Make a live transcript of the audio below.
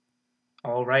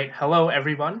All right. Hello,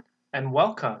 everyone, and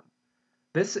welcome.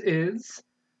 This is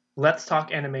Let's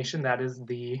Talk Animation. That is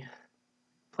the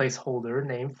placeholder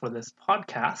name for this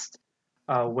podcast,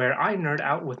 where I nerd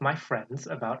out with my friends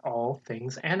about all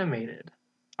things animated.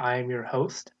 I'm your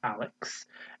host, Alex,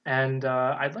 and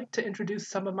I'd like to introduce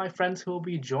some of my friends who will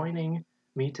be joining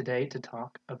me today to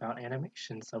talk about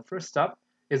animation. So, first up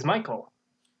is Michael.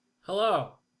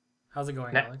 Hello. How's it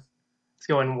going, Next, Alex? it's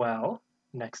going well.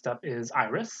 Next up is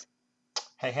Iris.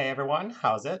 Hey everyone,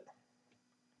 how's it?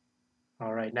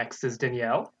 All right, next is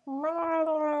Danielle.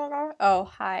 Oh,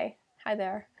 hi. Hi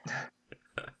there.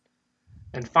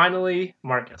 And finally,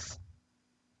 Marcus.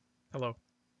 Hello.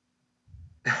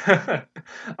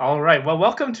 All right. Well,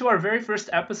 welcome to our very first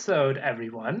episode,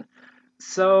 everyone.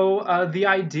 So, the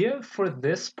idea for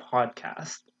this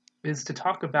podcast is to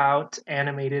talk about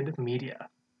animated media,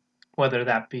 whether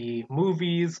that be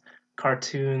movies,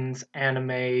 cartoons,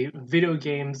 anime, video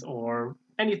games, or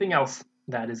anything else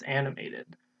that is animated.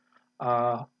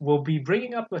 We'll be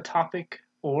bringing up a topic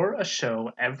or a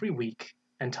show every week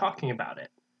and talking about it.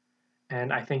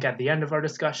 And I think at the end of our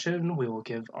discussion, we will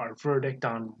give our verdict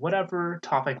on whatever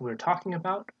topic we're talking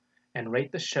about and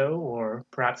rate the show, or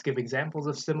perhaps give examples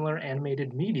of similar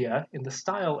animated media in the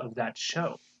style of that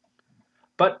show.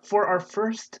 But for our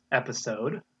first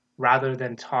episode, rather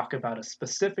than talk about a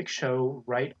specific show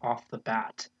right off the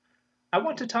bat, I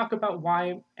want to talk about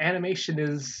why animation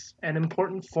is an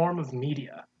important form of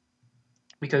media.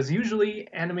 Because usually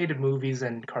animated movies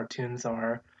and cartoons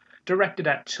are directed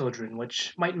at children,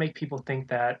 which might make people think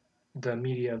that the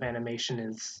media of animation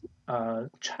is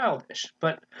childish.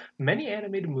 But many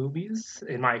animated movies,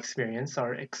 in my experience,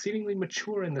 are exceedingly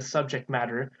mature in the subject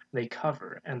matter they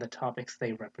cover and the topics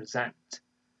they represent.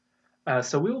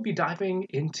 So we will be diving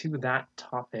into that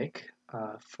topic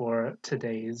for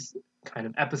today's kind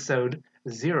of episode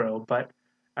zero. But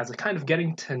as a kind of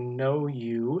getting to know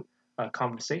you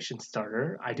conversation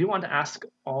starter, I do want to ask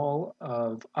all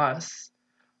of us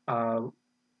uh,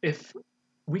 if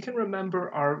we can remember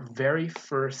our very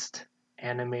first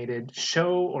animated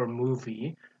show or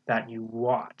movie that you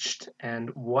watched and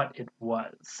what it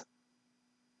was.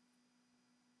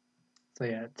 So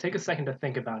yeah, take a second to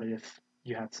think about it if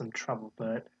you have some trouble,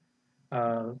 but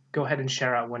go ahead and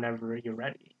share out whenever you're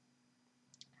ready.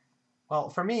 Well,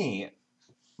 for me,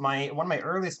 my one of my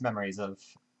earliest memories of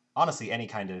honestly any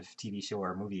kind of TV show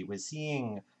or movie was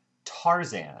seeing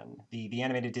Tarzan, the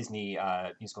animated Disney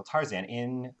musical Tarzan,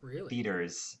 in Really?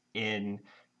 theaters in.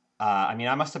 I mean,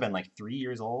 I must have been like 3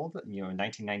 years old, in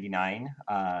 1999.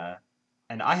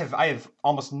 And I have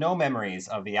almost no memories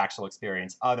of the actual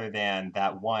experience other than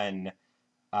that one,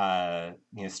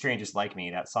 "Strangest Like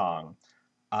Me," that song.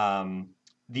 Um,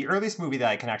 the earliest movie that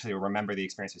I can actually remember the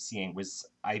experience of seeing was,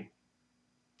 I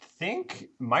think,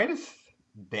 might have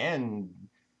been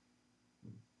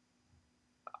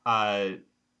uh,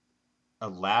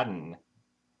 Aladdin.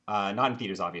 Not in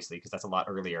theaters, obviously, because that's a lot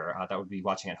earlier. That would be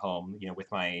watching at home,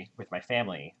 with my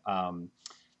family.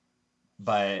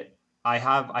 But I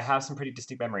have some pretty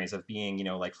distinct memories of being,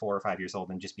 like 4 or 5 years old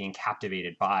and just being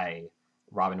captivated by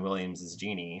Robin Williams as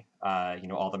Genie.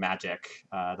 All the magic,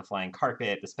 the flying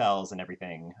carpet, the spells, and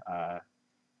everything. So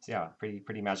yeah,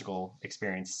 pretty magical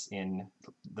experience in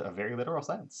the very literal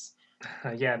sense.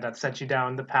 Yeah, that set you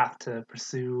down the path to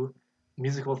pursue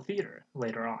musical theater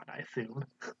later on, I assume.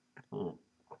 Mm.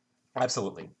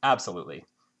 Absolutely, absolutely.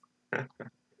 I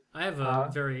have a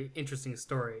Uh, very interesting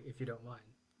story, if you don't mind.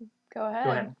 Go Go ahead.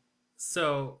 ahead.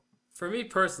 So, for me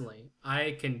personally,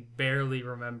 I can barely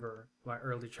remember my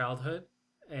early childhood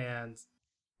and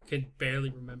can barely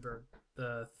remember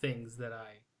the things that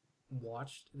I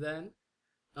watched then.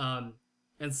 Um,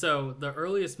 and so, the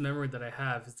earliest memory that I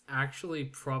have is actually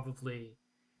probably,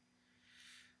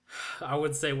 I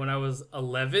would say, when I was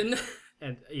 11.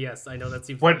 And yes, I know that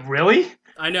seems What, like really?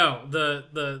 I know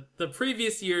the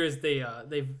previous years they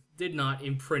did not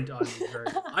imprint on me very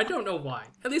well. I don't know why.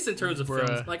 At least in terms of films,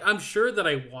 Bruh. like I'm sure that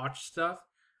I watched stuff,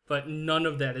 but none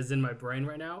of that is in my brain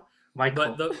right now. But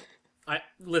Michael. I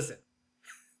listen.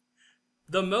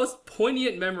 The most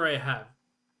poignant memory I have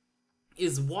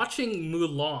is watching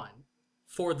Mulan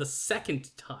for the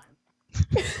second time,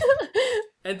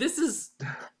 and this is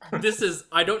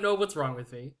I don't know what's wrong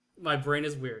with me. My brain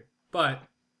is weird, but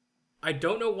I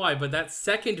don't know why, but that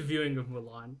second viewing of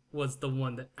Mulan was the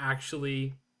one that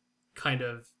actually kind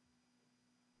of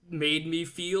made me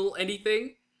feel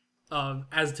anything,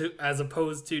 as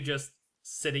opposed to just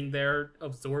sitting there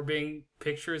absorbing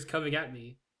pictures coming at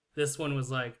me. This one was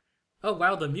like, oh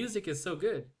wow, the music is so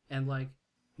good, and like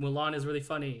Mulan is really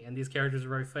funny, and these characters are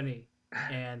very funny,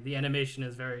 and the animation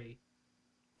is very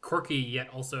quirky yet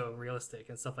also realistic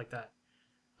and stuff like that.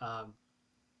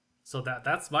 So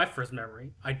that's my first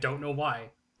memory. I don't know why,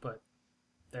 but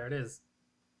there it is.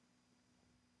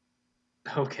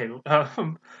 Okay.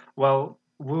 Well,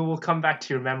 we will come back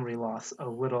to your memory loss a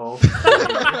little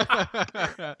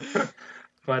later.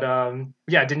 But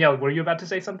yeah, Danielle, were you about to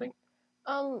say something?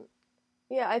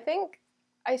 Yeah, I think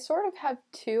I sort of have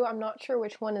two. I'm not sure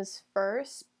which one is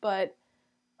first, but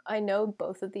I know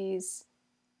both of these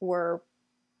were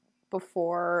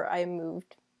before I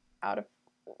moved out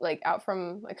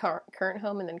from my current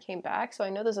home and then came back. So I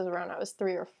know this is around I was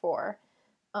 3 or 4.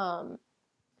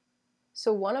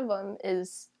 So one of them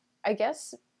is, I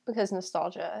guess, because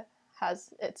nostalgia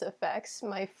has its effects.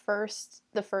 The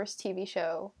first TV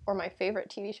show, or my favorite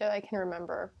TV show I can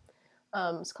remember,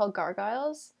 it's called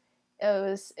Gargoyles.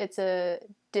 It's a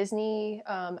Disney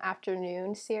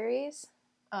afternoon series.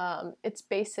 It's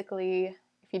basically,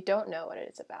 if you don't know what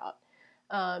it's about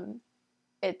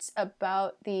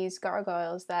these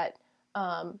gargoyles that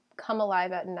come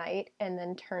alive at night and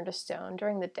then turn to stone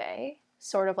during the day,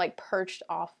 sort of like perched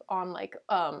off on like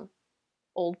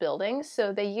old buildings.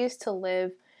 So they used to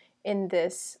live in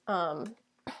this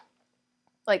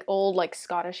like old like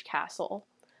Scottish castle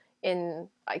in,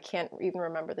 I can't even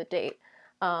remember the date.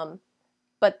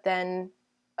 But then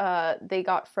they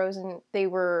got frozen. They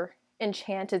were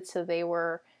enchanted, so they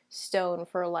were stone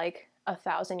for like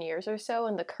 1,000 years or so,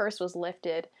 and the curse was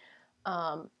lifted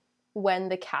when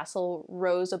the castle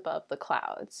rose above the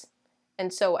clouds.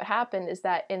 And so what happened is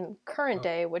that in current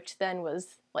day, which then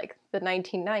was like the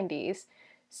 1990s,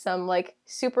 some like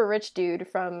super rich dude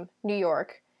from New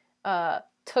York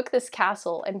took this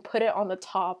castle and put it on the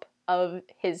top of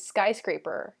his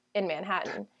skyscraper in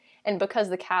Manhattan. And because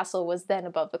the castle was then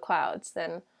above the clouds,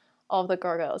 then all of the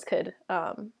gargoyles could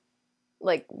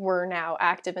were now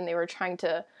active, and they were trying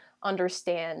to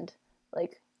understand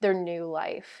like their new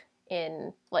life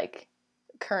in like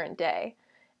current day.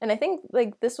 And I think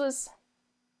like this was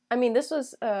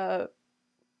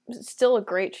still a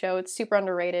great show. It's super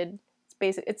underrated.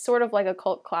 It's sort of like a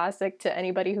cult classic to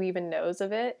anybody who even knows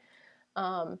of it.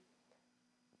 But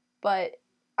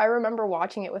I remember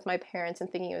watching it with my parents and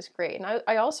thinking it was great. And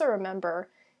I also remember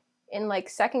in like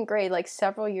 2nd grade, like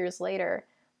several years later,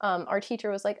 our teacher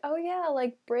was like, "Oh yeah,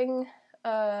 like bring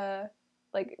a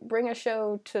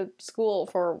show to school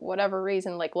for whatever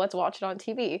reason, like let's watch it on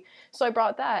TV." So I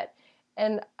brought that,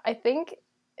 and I think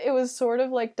it was sort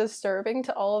of like disturbing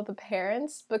to all of the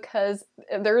parents because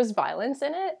there was violence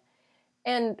in it,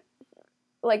 and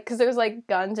like because there's like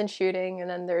guns and shooting, and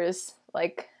then there's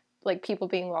like people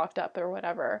being locked up or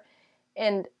whatever,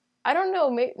 and I don't know,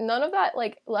 none of that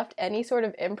like left any sort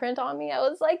of imprint on me. I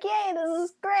was like, "Yay, this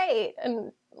is great,"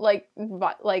 and like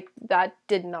that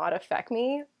did not affect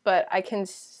me, but I can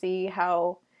see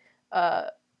how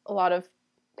a lot of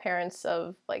parents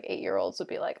of like 8-year-olds would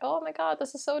be like, "Oh my god,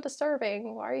 this is so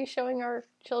disturbing. Why are you showing our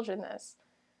children this?"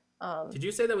 Did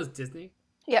you say that was Disney?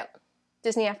 Yep.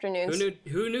 Disney Afternoons.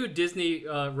 Who knew Disney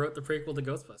wrote the prequel to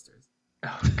Ghostbusters?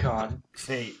 Oh God.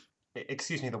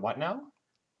 Excuse me, the what now?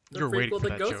 The prequel to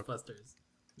Ghostbusters.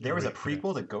 There was a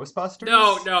prequel to Ghostbusters?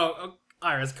 No.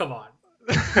 Iris, come on.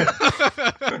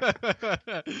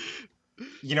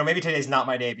 Maybe today's not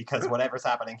my day because whatever's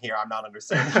happening here, I'm not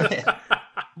understanding it.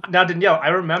 Now, Danielle,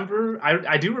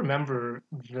 I do remember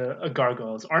the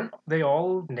gargoyles. Aren't they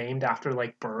all named after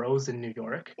like boroughs in New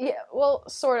York? Yeah, well,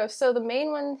 sort of. So the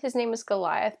main one, his name is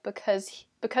Goliath because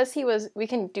he was. We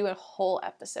can do a whole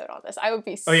episode on this. I would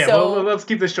be Oh yeah, so well, let's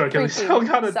keep this short because we still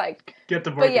gotta psyched. get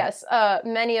to work. But yes,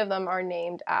 many of them are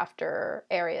named after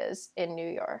areas in New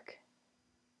York.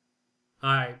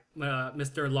 Hi,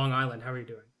 Mr. Long Island. How are you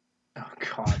doing? Oh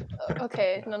God.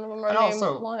 Okay, none of them are And named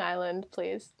also- Long Island,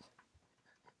 please.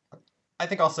 I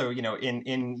think also,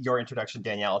 in your introduction,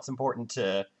 Danielle, it's important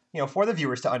to, for the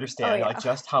viewers to understand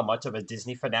just how much of a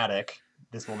Disney fanatic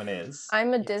this woman is.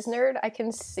 I'm a Disnerd. I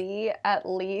can see at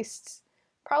least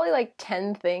probably like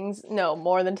 10 things, no,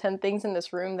 more than 10 things in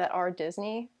this room that are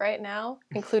Disney right now,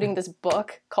 including this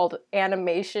book called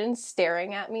Animation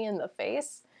staring at me in the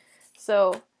face.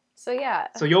 So yeah.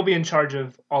 So you'll be in charge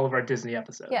of all of our Disney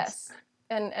episodes. Yes.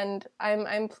 And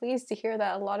I'm pleased to hear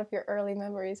that a lot of your early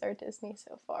memories are Disney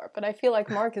so far. But I feel like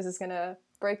Marcus is gonna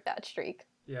break that streak.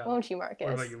 Yeah. Won't you, Marcus?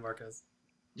 What about you, Marcus?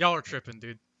 Y'all are tripping,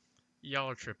 dude. Y'all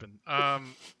are tripping.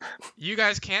 You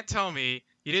guys can't tell me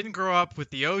you didn't grow up with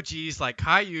the OGs like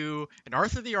Caillou and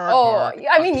Arthur the Aardvark. Oh,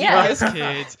 I mean, yes.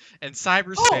 Kids and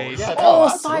Cyberspace. yeah,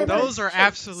 Cyber. Those are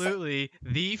absolutely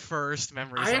the first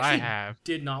memories that I actually have.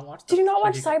 did not watch. Did you not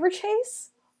watch Cyber Chase?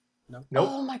 No. Nope.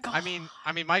 Oh my god.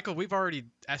 I mean, Michael, we've already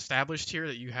established here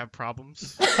that you have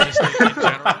problems just in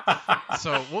general.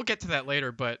 So we'll get to that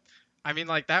later, but I mean,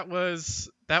 like that was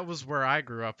that was where I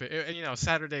grew up.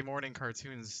 Saturday morning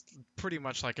cartoons, pretty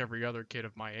much like every other kid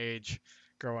of my age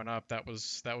growing up, that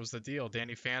was the deal.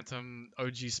 Danny Phantom,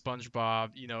 OG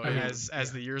SpongeBob. I mean,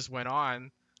 As the years went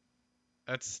on,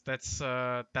 that's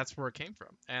where it came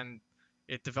from, and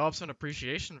it develops an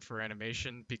appreciation for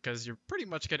animation because you're pretty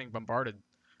much getting bombarded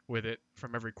with it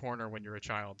from every corner when you're a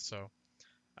child. So,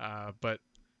 but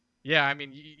yeah, I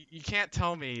mean, you can't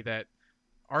tell me that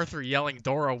Arthur yelling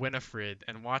Dora Winifred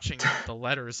and watching the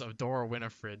letters of Dora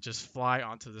Winifred just fly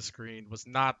onto the screen was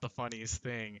not the funniest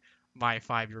thing my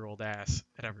 5-year-old ass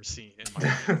had ever seen in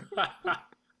my life.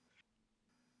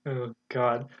 Oh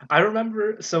God. I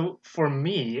remember, so for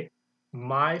me,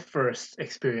 my first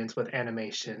experience with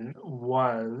animation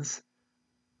was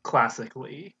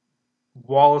classically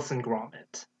Wallace and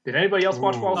Gromit. Did anybody else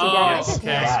watch Wallace and Oh, Gromit? Yes, okay.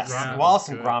 Wallace and Yes, Gromit Yeah. was Wallace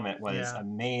and good. Gromit was Yeah. a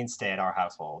mainstay at our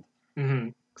household. hmm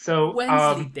So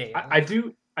Wensleydale. I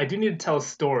do need to tell a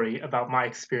story about my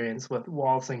experience with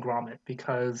Wallace and Gromit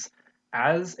because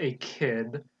as a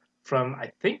kid, from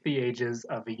I think the ages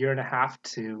of a year and a half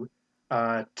to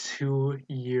 2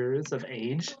 years of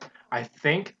age, I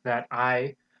think that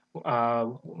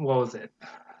what was it?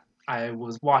 I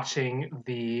was watching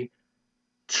the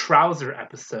Trouser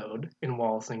episode in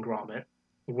Wallace and Gromit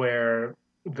where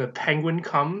the penguin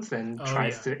comes and Oh,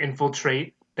 tries yeah. to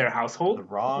infiltrate their The household.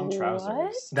 wrong What?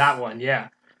 trousers. That one, yeah.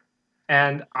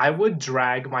 And I would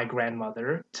drag my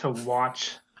grandmother to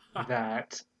watch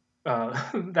that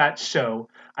that show.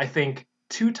 I think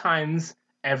 2 times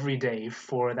every day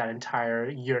for that entire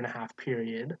year and a half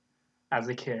period as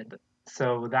a kid.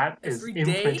 So that is Every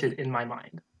imprinted day? in my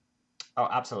mind. Oh,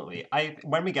 absolutely.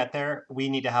 When we get there, we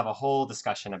need to have a whole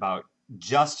discussion about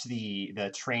just the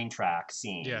train track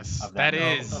scene Yes, of that that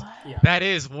movie. is Yeah. that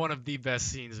is one of the best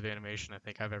scenes of animation I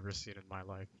think I've ever seen in my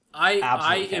life. I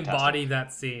Absolutely embody fantastic.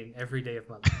 that scene every day of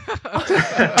my life.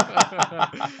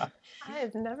 I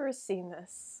have never seen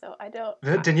this, so I don't.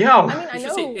 Danielle. I mean, I You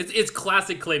should see know. it's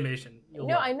classic claymation. You'll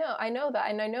No, love I it. know that,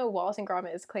 and I know Wallace and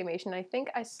Gromit is claymation. I think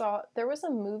I saw there was a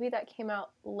movie that came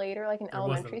out later, like in There was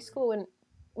a elementary movie. school, and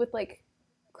with like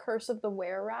Curse of the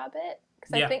Were Rabbit,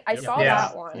 because I Yeah, think I yep. saw Yeah.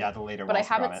 that one, Yeah, the later but I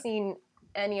Wallace and haven't Gromit. seen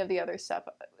any of the other stuff.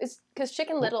 It's because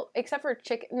Chicken Little, except for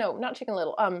Chicken, no, not Chicken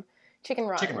Little, Chicken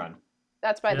Run. Chicken Run.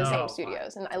 That's by the Oh, same my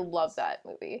studios, and I love that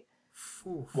movie.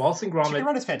 Oof. Wallace and Chicken Gromit.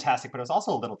 Run is fantastic, but it was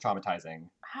also a little traumatizing,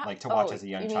 like to watch as a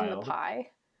young you mean child. the pie?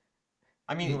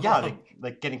 I mean, yeah,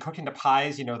 like getting cooked into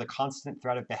pies, the constant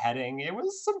threat of beheading. It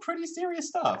was some pretty serious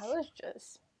stuff. I was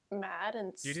just mad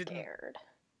and You didn't- scared.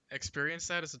 Experience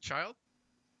that as a child?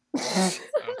 Oh,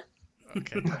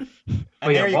 Okay. And But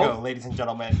yeah, there you Wal- go, ladies and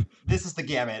gentlemen. This is the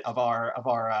gamut of our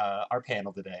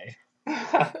panel today.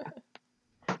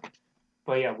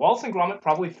 But yeah, Wallace and Gromit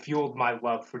probably fueled my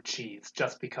love for cheese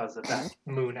just because of that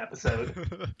Moon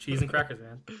episode. Cheese and crackers,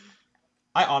 man.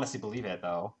 I honestly believe it,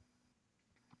 though.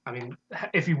 I mean,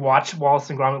 if you watch Wallace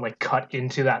and Gromit like cut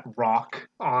into that rock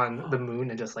on the moon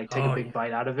and just like take a Oh, big yeah.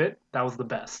 bite out of it, that was the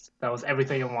best. That was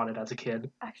everything I wanted as a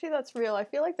kid. actually, that's real. I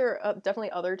feel like there are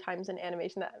definitely other times in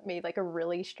animation that made like a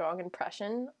really strong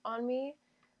impression on me.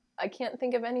 I can't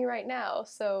think of any right now.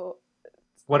 So,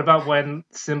 What about when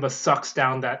Simba sucks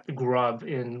down that grub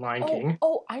in Lion King?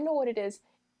 oh, I know what it is.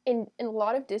 In a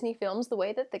lot of Disney films, the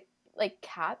way that the like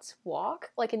cats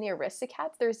walk, like in the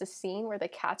Aristocats, there's a scene where the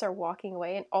cats are walking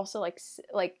away, and also like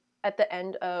at the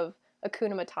end of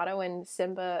Hakuna Matata when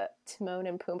Simba, Timon,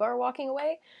 and Pumbaa are walking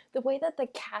away, the way that the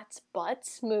cats'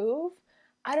 butts move,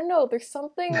 I don't know. There's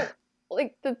something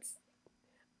like that's.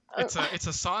 It's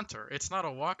a saunter. It's not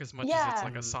a walk as much as it's Yeah.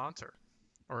 like a saunter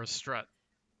or a strut.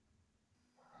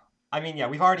 I mean, yeah,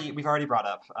 we've already brought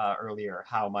up earlier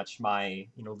how much my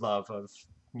love of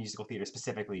musical theater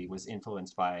specifically was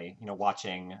influenced by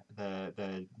watching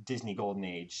the Disney Golden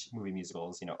Age movie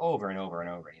musicals over and over and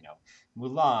over.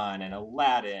 Mulan and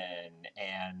Aladdin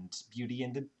and Beauty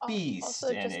and the Beast.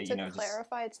 Also, and just to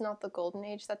clarify, it's not the Golden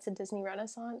Age. That's the Disney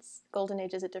Renaissance. Golden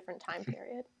Age is a different time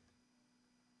period.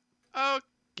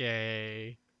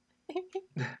 Okay.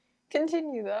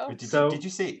 Continue though. Did you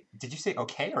say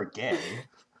okay or gay?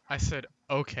 I said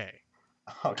okay.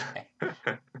 Okay.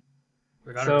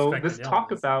 We gotta So respect this the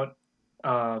talk elders. about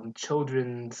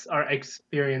our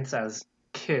experience as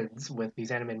kids with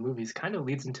these animated movies kind of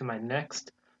leads into my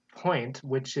next point,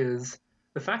 which is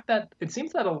the fact that it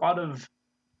seems that a lot of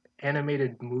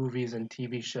animated movies and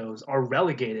TV shows are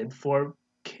relegated for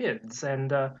kids,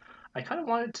 and I kind of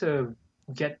wanted to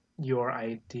get your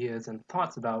ideas and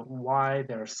thoughts about why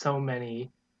there are so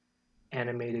many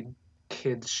animated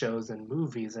kids shows and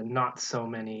movies and not so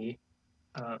many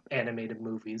animated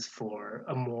movies for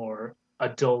a more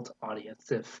adult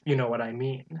audience, if you know what I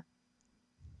mean.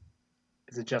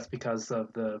 Is it just because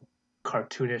of the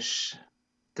cartoonish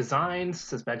design,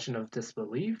 suspension of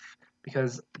disbelief?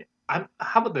 Because how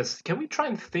about this? Can we try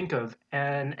and think of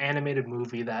an animated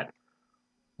movie that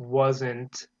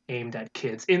wasn't aimed at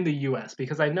kids in the US?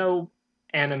 Because I know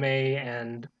anime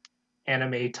and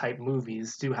anime type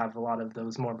movies do have a lot of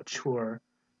those more mature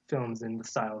films in the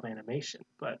style of animation.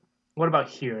 But what about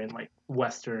here in like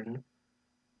Western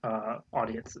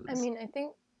audiences? I mean, I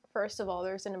think first of all,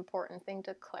 there's an important thing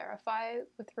to clarify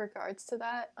with regards to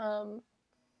that,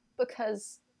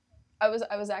 because I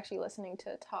was actually listening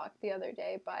to a talk the other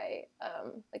day by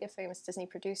like a famous Disney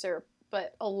producer,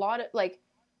 but a lot of like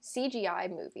CGI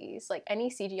movies, like any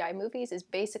CGI movies, is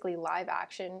basically live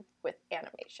action with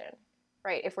animation,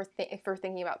 right? If we're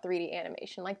thinking about 3D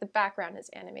animation, like the background is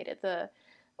animated, the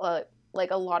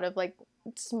like a lot of like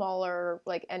smaller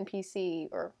like NPC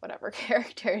or whatever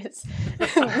characters.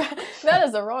 That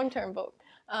is the wrong term, but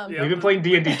We've been playing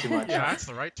D&D too much. Yeah, that's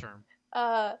the right term.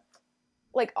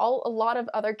 Like a lot of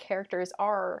other characters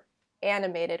are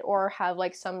animated or have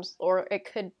like some, or it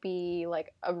could be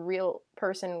like a real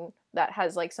person that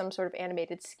has like some sort of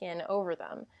animated skin over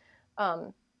them.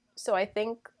 So I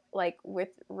think like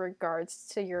with regards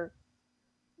to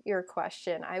your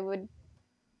question,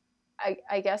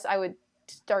 I guess I would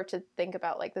start to think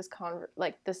about like this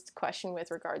question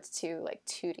with regards to like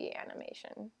 2D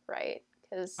animation, right?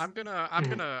 Because I'm gonna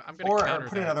Or counter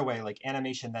put it that. another way, like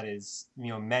animation that is,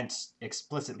 meant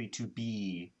explicitly to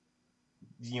be,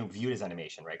 viewed as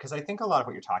animation, right? Because I think a lot of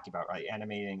what you're talking about, right,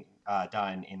 animating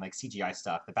done in like CGI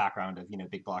stuff, the background of,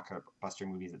 big blockbuster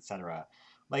movies, etc.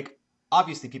 Like,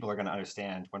 obviously, people are going to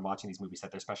understand when watching these movies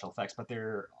that they're special effects, but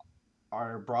they're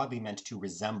are broadly meant to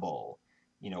resemble,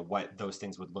 what those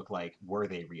things would look like were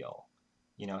they real.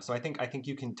 So I think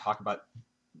you can talk about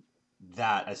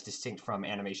that as distinct from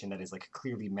animation that is like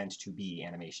clearly meant to be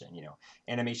animation.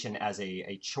 Animation as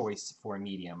a choice for a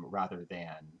medium rather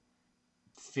than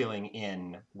filling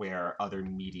in where other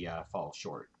media fall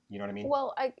short. You know what I mean?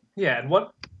 well, Yeah, and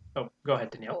what? Oh, go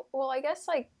ahead, Danielle. well, I guess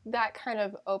like that kind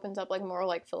of opens up like more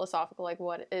like philosophical, like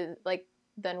what is like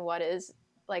then what is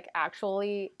like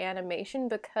actually animation,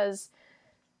 because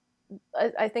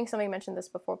I think somebody mentioned this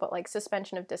before, but like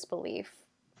suspension of disbelief,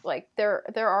 like there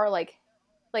are like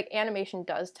animation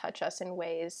does touch us in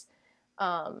ways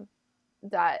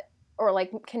that, or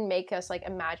like can make us like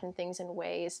imagine things in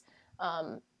ways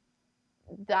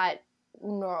that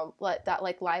that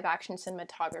like live action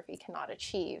cinematography cannot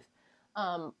achieve,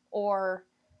 or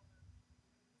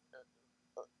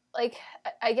like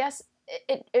I guess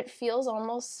it feels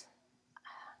almost.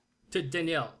 To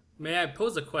Danielle, may I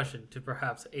pose a question to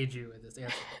perhaps aid you in this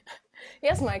answer?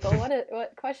 Yes, Michael.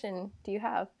 What question do you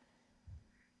have?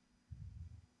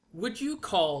 Would you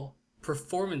call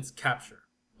performance capture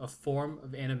a form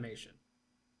of animation?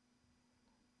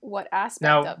 What aspect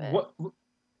Now, of it?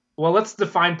 well, let's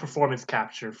define performance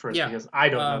capture first, Yeah, because I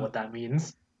don't know what that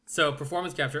means. So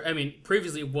performance capture, I mean,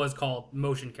 previously it was called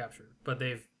motion capture, but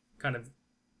they've kind of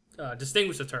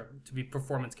distinguished the term to be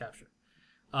performance capture.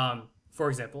 For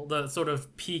example, the sort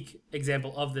of peak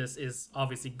example of this is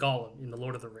obviously Gollum in The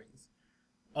Lord of the Rings.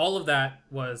 All of that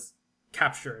was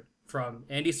captured from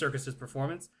Andy Serkis's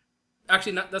performance.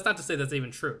 Actually, that's not to say that's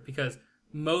even true, because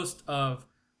most of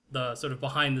the sort of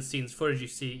behind the scenes footage you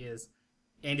see is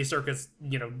Andy Serkis,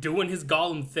 doing his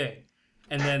Gollum thing,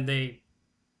 and then they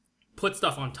put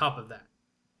stuff on top of that.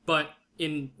 But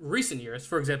in recent years,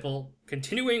 for example,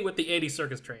 continuing with the Andy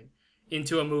Serkis train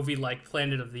into a movie like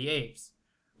Planet of the Apes,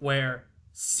 where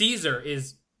Caesar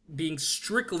is being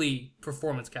strictly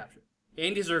performance captured.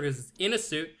 Andy Serkis is in a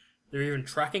suit, they're even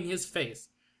tracking his face,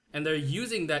 and they're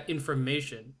using that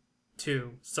information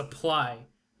to supply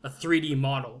a 3D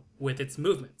model with its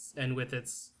movements and with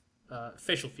its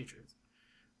facial features.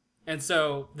 And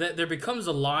so there becomes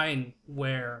a line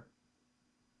where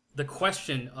the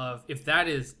question of if that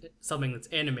is something that's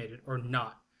animated or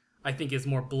not, I think is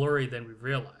more blurry than we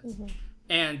realize. Mm-hmm.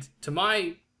 And to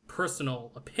my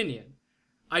personal opinion,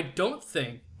 I don't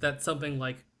think that something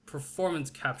like performance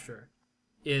capture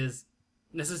is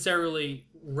necessarily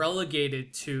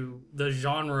relegated to the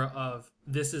genre of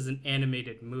this is an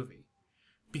animated movie.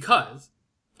 Because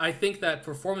I think that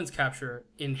performance capture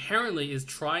inherently is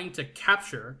trying to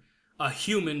capture a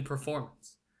human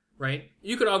performance, right?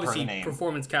 You could obviously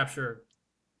performance capture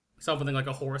something like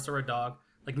a horse or a dog.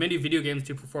 Like many video games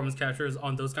do performance captures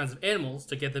on those kinds of animals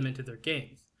to get them into their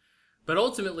games. But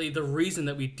ultimately, the reason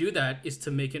that we do that is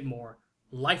to make it more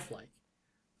lifelike.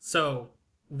 So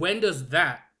when does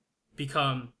that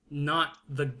become not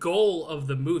the goal of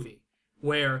the movie,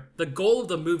 where the goal of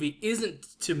the movie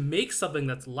isn't to make something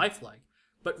that's lifelike,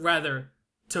 but rather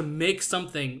to make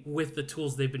something with the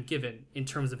tools they've been given in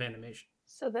terms of animation.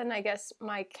 So then I guess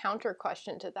my counter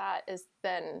question to that is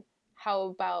then how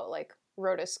about like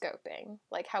rotoscoping?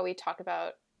 Like how we talked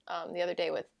about the other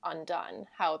day with Undone,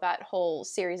 how that whole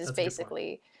series is That's a good point.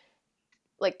 basically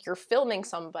like you're filming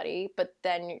somebody, but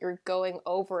then you're going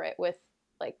over it with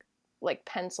like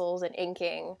pencils and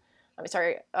inking.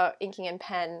 Inking and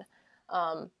pen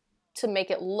to make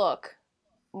it look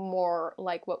more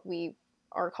like what we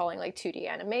are calling like 2D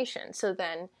animation. So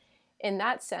then in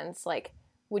that sense, like,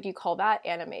 would you call that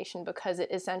animation? Because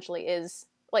it essentially is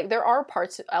like there are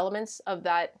elements of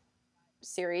that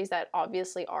series that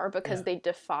obviously are because they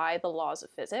defy the laws of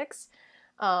physics.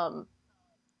 But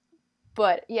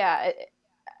yeah,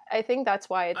 I think that's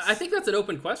why it's. I think that's an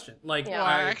open question. Like, Yeah. Well,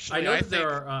 I actually, know I that think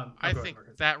there are. I go ahead, think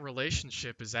Marcus. that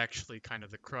relationship is actually kind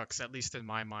of the crux, at least in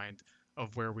my mind,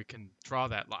 of where we can draw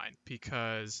that line.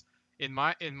 Because in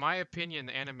my opinion,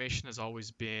 animation has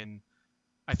always been,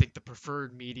 I think, the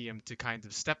preferred medium to kind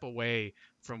of step away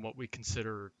from what we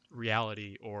consider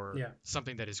reality or Yeah.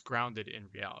 something that is grounded in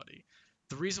reality.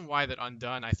 The reason why that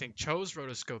Undone, I think, chose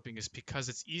rotoscoping is because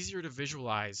it's easier to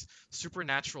visualize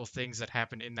supernatural things that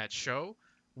happen in that show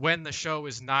when the show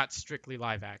is not strictly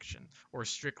live action or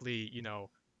strictly,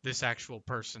 this actual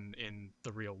person in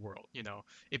the real world.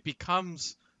 It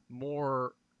becomes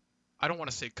more, I don't want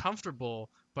to say comfortable,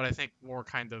 but I think more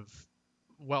kind of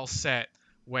well set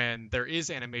when there is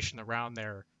animation around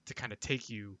there to kind of take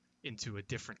you into a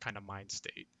different kind of mind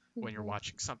state when you're Mhm.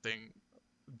 watching something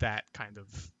that kind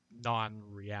of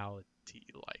non-reality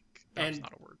like. That was And-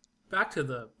 not a word. Back to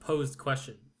the posed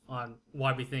question on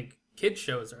why we think kids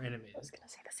shows are animated. I was gonna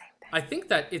say the same thing. I think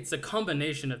that it's a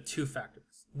combination of two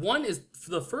factors. One is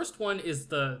the first one is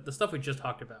the stuff we just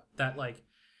talked about. That like,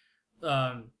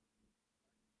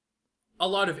 a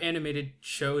lot of animated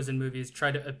shows and movies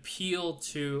try to appeal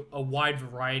to a wide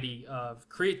variety of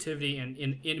creativity and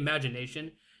in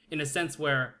imagination, in a sense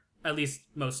where at least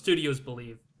most studios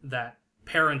believe that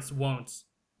parents won't,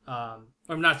 or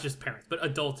not just parents, but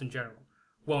adults in general,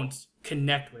 won't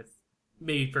connect with,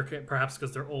 maybe perhaps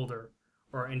because they're older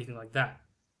or anything like that.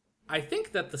 I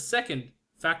think that the second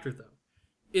factor, though,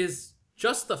 is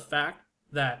just the fact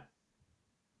that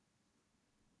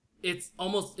it's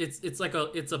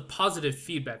a positive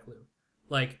feedback loop.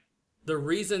 Like, the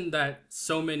reason that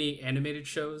so many animated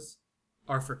shows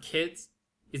are for kids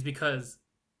is because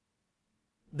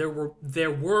there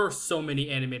were so many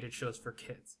animated shows for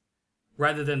kids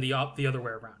rather than the other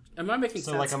way around. Am I making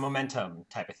So sense? like a momentum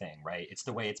type of thing, right? It's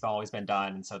the way it's always been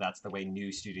done, and so that's the way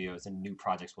new studios and new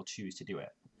projects will choose to do it.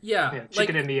 Yeah, Yeah,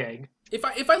 chicken like, and the egg.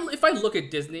 if I look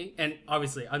at Disney, and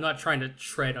obviously I'm not trying to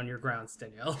tread on your grounds,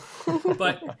 Danielle,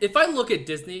 but if I look at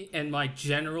Disney and my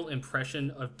general impression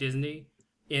of Disney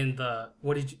in the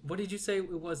what did you say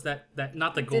it was that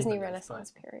not the golden Disney age,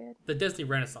 Renaissance period. but the Disney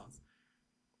Renaissance,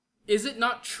 is it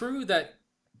not true that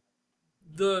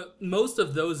the most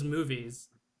of those movies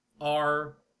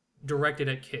are directed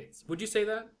at kids? Would you say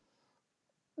that?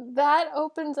 That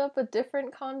opens up a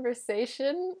different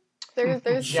conversation.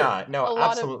 There's Yeah, no, a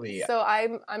lot absolutely. of so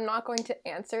I'm not going to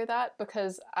answer that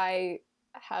because I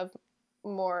have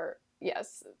more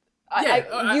yes.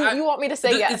 You want me to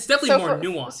say yes? It's definitely So more for-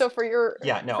 nuanced. So for your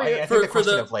Yeah, no, for I your- think for the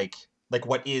question the- of like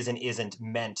what is and isn't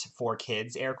meant for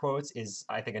kids, air quotes, is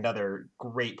I think another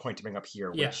great point to bring up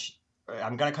here, Yeah. which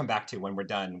I'm gonna come back to when we're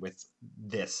done with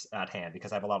this at hand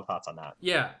because I have a lot of thoughts on that.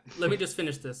 Yeah, let me just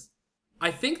finish this.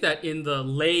 I think that in the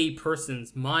lay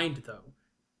person's mind, though,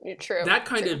 true that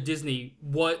kind true. of Disney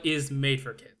what is made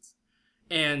for kids.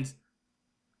 And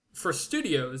for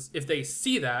studios, if they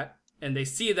see that and they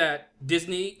see that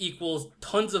Disney equals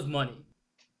tons of money,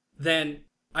 then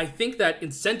I think that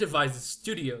incentivizes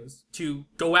studios to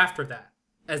go after that.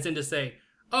 As in to say,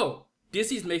 oh,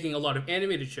 Disney's making a lot of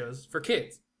animated shows for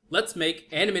kids. Let's make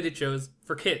animated shows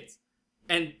for kids.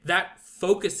 And that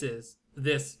focuses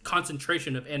this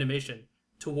concentration of animation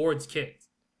towards kids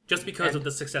just because of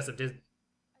the success of Disney.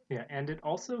 Yeah, and it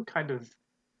also kind of,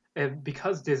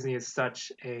 because Disney is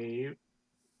such a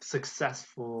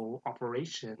successful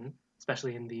operation,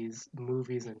 especially in these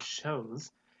movies and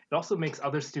shows, it also makes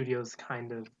other studios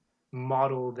kind of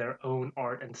model their own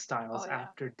art and styles Oh, yeah.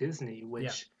 after Disney,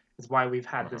 which is why we've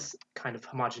had Uh-huh. this kind of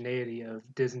homogeneity of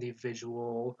Disney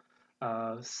visual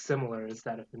similars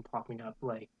that have been popping up,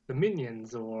 like the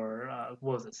Minions or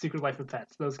what was it, Secret Life of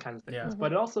Pets, those kinds of things. Yeah.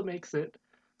 But it also makes it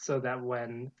so that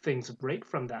when things break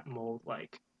from that mold,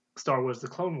 like Star Wars: The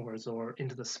Clone Wars or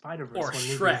Into the Spider-Verse, Or when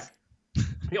Shrek.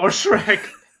 or Shrek,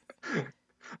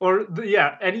 or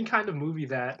any kind of movie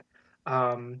that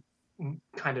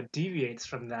kind of deviates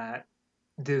from that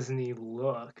Disney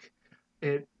look,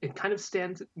 it kind of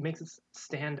makes it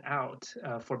stand out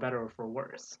for better or for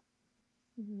worse.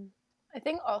 Mhm. I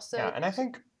think also Yeah, and I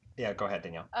think go ahead,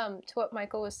 Danielle. to what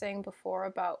Michael was saying before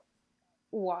about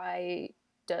why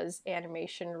does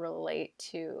animation relate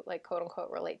to, like, quote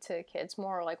unquote relate to kids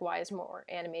more, or like why is more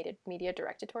animated media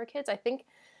directed toward kids? I think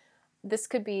this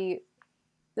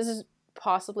is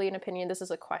possibly an opinion, this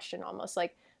is a question almost,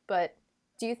 like, but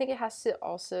do you think it has to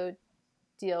also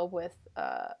deal with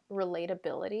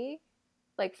relatability?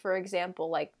 Like, for example,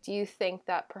 like, do you think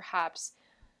that perhaps,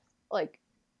 like,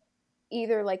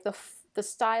 either like the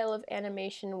style of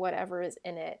animation, whatever is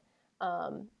in it,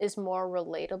 is more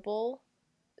relatable,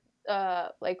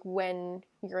 like when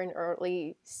you're in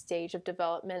early stage of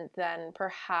development, than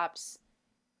perhaps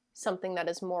something that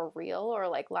is more real or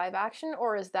like live action,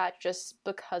 or is that just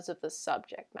because of the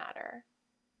subject matter?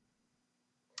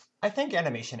 I think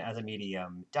animation as a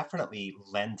medium definitely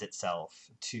lends itself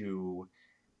to,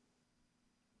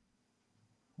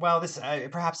 well, this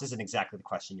perhaps isn't exactly the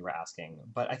question you were asking,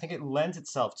 but I think it lends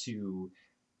itself to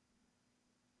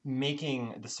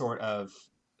making the sort of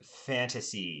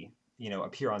fantasy,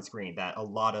 appear on screen that a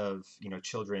lot of,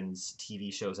 children's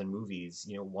TV shows and movies,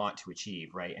 want to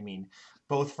achieve, right? I mean,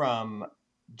 both from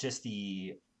just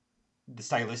the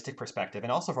stylistic perspective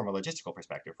and also from a logistical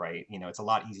perspective, right? It's a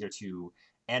lot easier to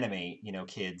animate,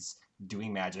 kids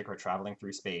doing magic or traveling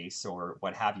through space or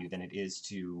what have you than it is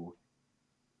to,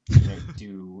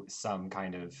 do some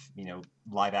kind of,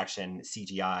 live action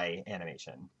CGI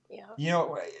animation. Yeah.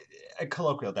 A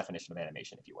colloquial definition of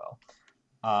animation, if you will.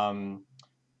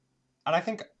 And I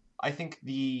think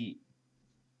the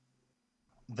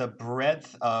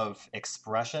breadth of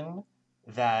expression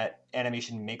that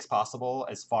animation makes possible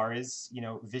as far as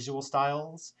visual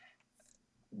styles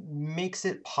makes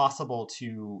it possible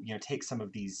to take some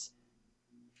of these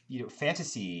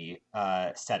fantasy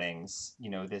settings,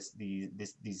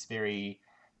 these very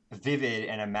vivid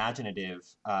and imaginative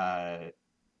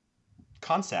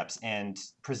concepts and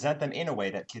present them in a way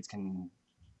that kids can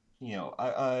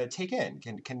take in,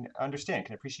 can understand,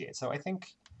 can appreciate. So I think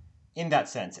in that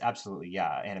sense, absolutely,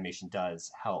 yeah, animation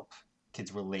does help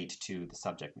kids relate to the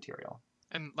subject material.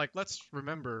 And like, let's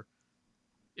remember,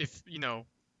 if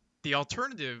the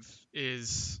alternative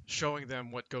is showing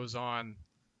them what goes on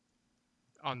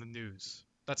the news.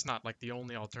 That's not like the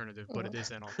only alternative, but it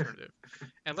is an alternative.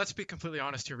 And let's be completely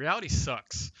honest here, reality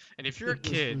sucks. And if you're a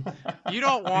kid, you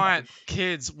don't want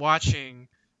kids watching,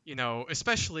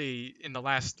 especially in the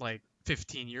last like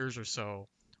 15 years or so,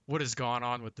 what has gone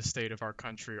on with the state of our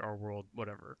country, our world,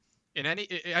 whatever.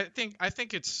 I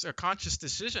think it's a conscious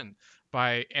decision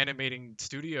by animating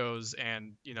studios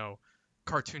and,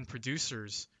 cartoon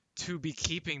producers to be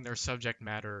keeping their subject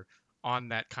matter on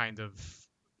that kind of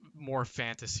more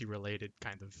fantasy related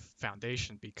kind of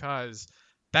foundation, because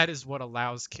that is what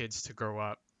allows kids to grow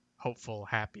up hopeful,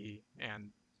 happy, and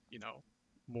you know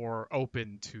more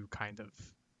open to kind of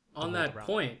the On world that around them.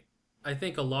 point, I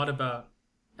think a lot about,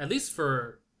 at least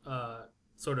for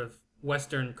sort of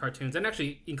Western cartoons, and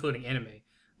actually including anime,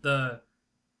 the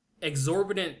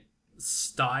exorbitant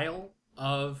style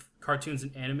of cartoons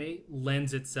and anime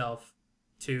lends itself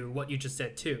to what you just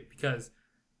said too, because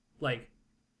like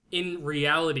in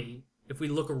reality, if we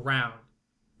look around,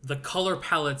 the color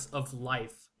palettes of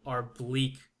life are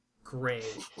bleak, gray,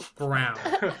 brown,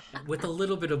 with a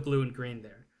little bit of blue and green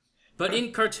there. But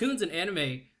in cartoons and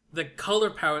anime, the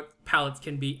color palettes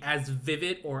can be as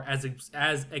vivid or as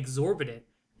exorbitant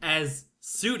as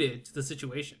suited to the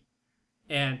situation.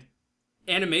 And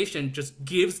animation just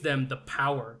gives them the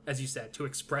power, as you said, to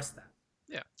express that.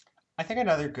 Yeah, I think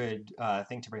another good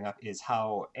thing to bring up is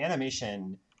how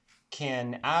animation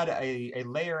can add a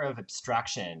layer of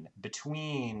abstraction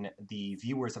between the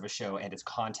viewers of a show and its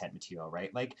content material,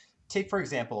 right? Like, take for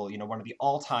example, one of the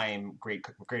all-time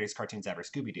greatest cartoons ever,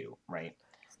 Scooby-Doo, right?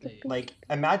 Like,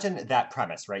 imagine that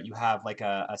premise, right? You have like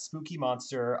a spooky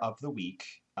monster of the week.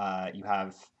 You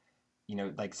have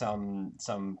like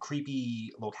some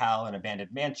creepy locale, an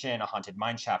abandoned mansion, a haunted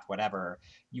mine shaft, whatever.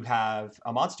 You have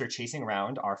a monster chasing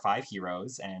around our five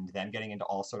heroes and them getting into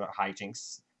all sort of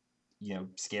hijinks,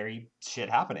 scary shit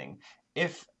happening.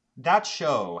 If that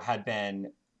show had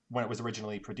been, when it was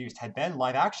originally produced, had been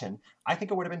live action, I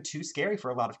think it would have been too scary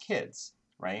for a lot of kids,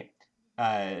 right?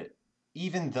 Uh,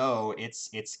 Even though it's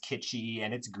kitschy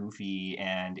and it's goofy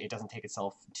and it doesn't take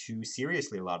itself too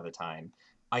seriously a lot of the time,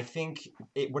 I think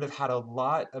it would have had a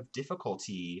lot of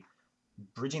difficulty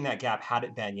bridging that gap had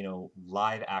it been,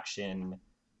 live action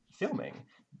filming.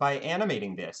 By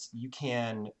animating this, you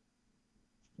can,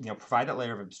 provide that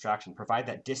layer of abstraction, provide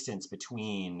that distance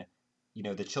between,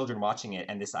 the children watching it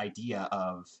and this idea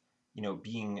of,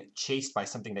 being chased by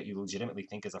something that you legitimately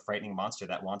think is a frightening monster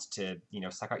that wants to,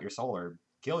 suck out your soul or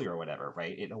kill you or whatever,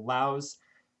 right? It allows,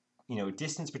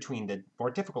 distance between the more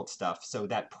difficult stuff so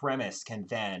that premise can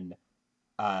then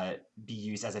be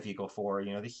used as a vehicle for,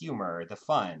 the humor, the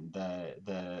fun,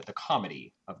 the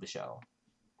comedy of the show.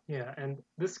 Yeah, and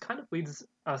this kind of leads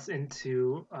us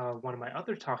into one of my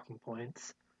other talking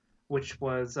points, which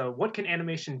was what can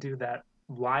animation do that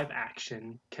live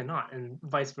action cannot, and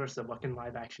vice versa. What can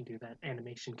live action do that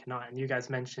animation cannot? And you guys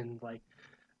mentioned like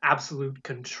absolute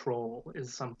control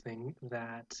is something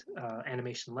that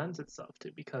animation lends itself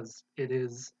to because it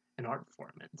is an art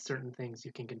form, and certain things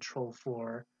you can control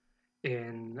for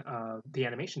in the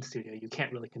animation studio you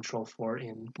can't really control for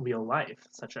in real life,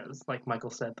 such as, like Michael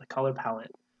said, the color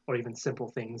palette, or even simple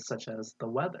things such as the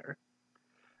weather.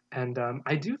 And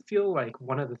I do feel like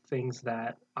one of the things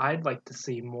that I'd like to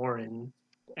see more in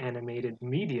animated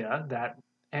media that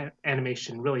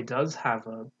animation really does have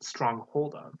a strong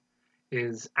hold of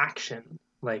is action.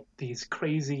 Like these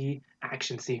crazy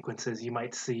action sequences you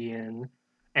might see in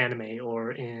anime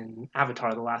or in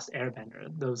Avatar: The Last Airbender.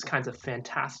 Those kinds of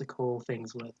fantastical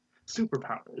things with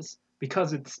superpowers.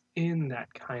 Because it's in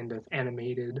that kind of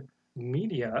animated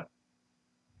media,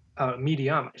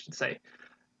 medium, I should say,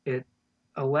 it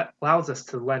allows us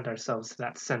to lend ourselves to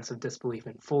that sense of disbelief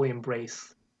and fully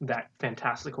embrace that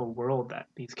fantastical world that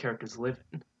these characters live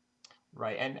in.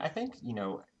 Right. And I think,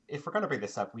 if we're going to bring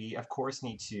this up, we of course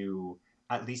need to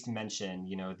at least mention,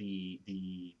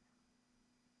 the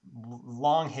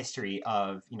long history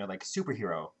of, like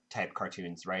superhero type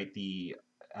cartoons, right? The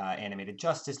animated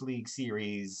Justice League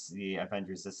series, the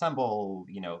Avengers Assemble,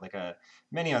 like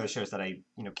many other shows that I,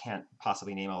 can't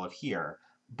possibly name all of here.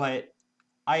 But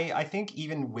I think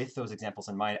even with those examples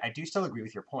in mind, I do still agree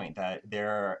with your point that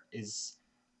there is,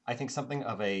 I think, something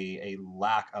of a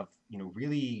lack of,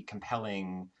 really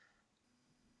compelling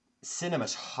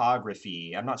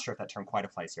cinematography. I'm not sure if that term quite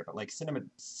applies here, but like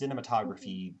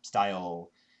cinematography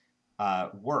style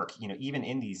work, even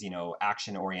in these,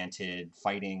 action oriented,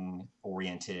 fighting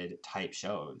oriented type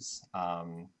shows.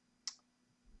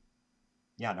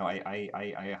 Yeah, no, I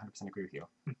 100% agree with you.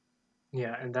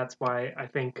 Yeah, and that's why I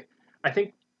think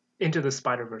Into the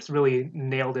Spider-Verse really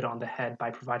nailed it on the head by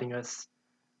providing us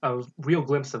a real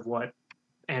glimpse of what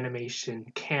animation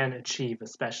can achieve,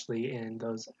 especially in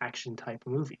those action type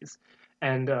movies.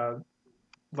 And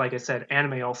like I said,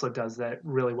 anime also does that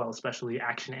really well, especially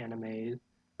action anime.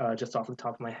 Just off the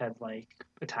top of my head, like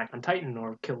Attack on Titan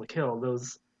or Kill la Kill,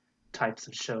 those types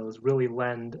of shows really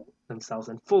lend themselves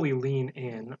and fully lean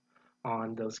in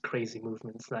on those crazy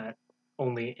movements that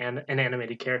only an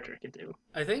animated character could do.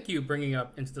 I think you bringing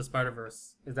up Into the Spider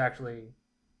Verse is actually,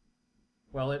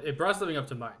 well, it brought something up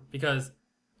to mind because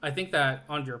I think that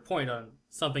on your point on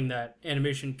something that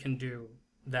animation can do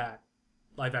that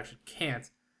live action can't,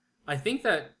 I think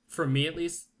that for me at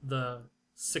least, the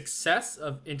success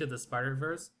of Into the Spider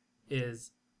Verse is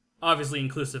obviously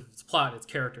inclusive. Its plot, its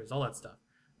characters, all that stuff.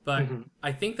 But Mm-hmm.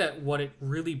 I think that what it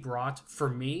really brought for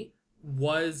me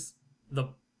was the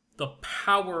the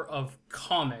power of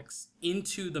comics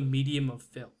into the medium of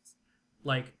films.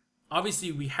 Like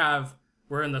obviously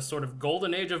we're in the sort of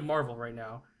golden age of Marvel right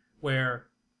now, where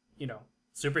you know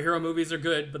superhero movies are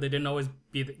good, but they didn't always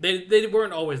be they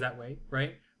weren't always that way,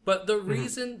 right? But the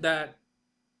reason that,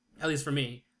 at least for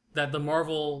me, that the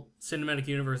Marvel Cinematic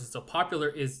Universe is so popular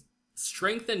is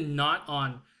strengthened not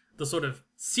on the sort of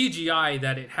CGI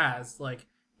that it has. Like,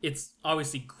 it's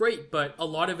obviously great, but a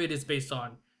lot of it is based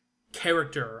on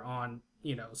character, on,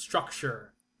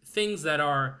 structure, things that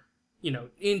are,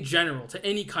 in general to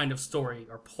any kind of story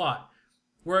or plot.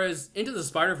 Whereas Into the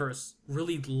Spider Verse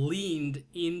really leaned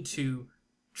into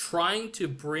trying to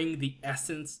bring the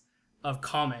essence of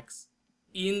comics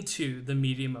into the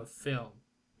medium of film.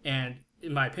 And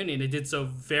in my opinion, it did so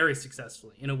very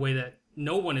successfully in a way that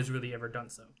no one has really ever done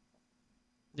so.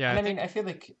 Yeah, And I mean, I feel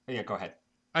like, yeah, go ahead.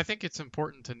 I think it's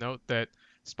important to note that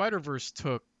Spider-Verse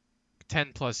took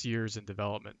 10 plus years in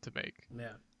development to make.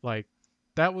 Yeah. Like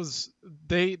that was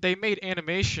they made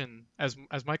animation, as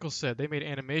Michael said, they made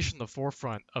animation the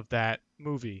forefront of that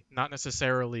movie, not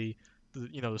necessarily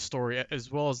the story.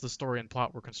 As well as the story and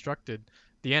plot were constructed,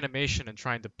 the animation and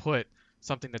trying to put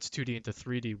something that's 2D into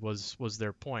 3D was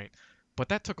their point. But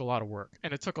that took a lot of work,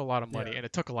 and it took a lot of money, Yeah. and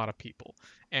it took a lot of people.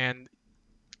 And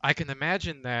I can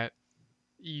imagine that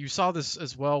you saw this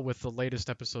as well with the latest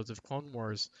episodes of Clone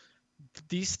Wars.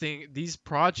 These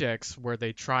projects where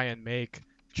they try and make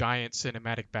giant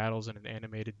cinematic battles in an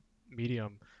animated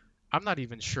medium, I'm not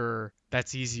even sure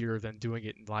that's easier than doing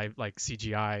it in live, like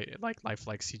CGI, like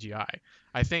lifelike CGI.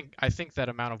 I think that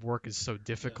amount of work is so Yeah.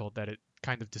 difficult that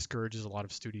kind of discourages a lot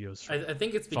of studios from I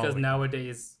think it's because following.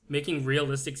 nowadays making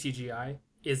realistic CGI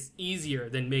is easier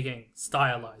than making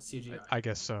stylized CGI. I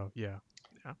guess so, yeah.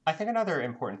 I think another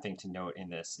important thing to note in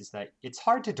this is that it's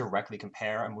hard to directly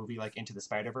compare a movie like Into the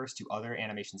Spider-Verse to other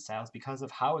animation styles because of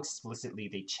how explicitly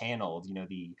they channeled,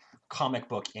 the comic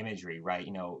book imagery, right?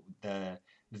 The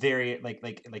very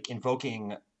like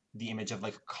invoking the image of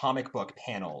like comic book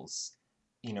panels,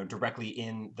 directly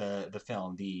in the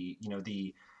film.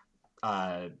 The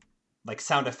uh like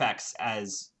sound effects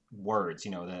as words,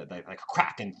 the like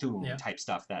crack and thum Yeah. type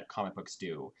stuff that comic books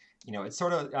do. It's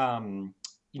sort of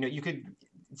you could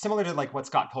similar to like what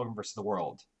Scott Pilgrim versus the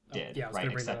World did, yeah, I was right?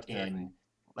 gonna bring that Except up exactly. in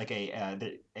like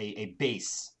a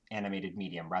base animated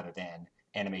medium rather than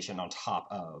animation on top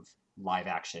of live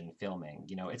action filming.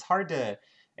 It's hard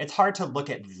to look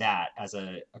at that as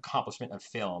a accomplishment of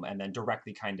film and then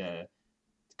directly kind of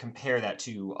compare that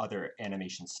to other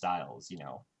animation styles.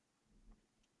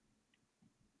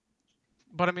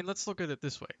 But I mean, let's look at it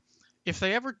this way. If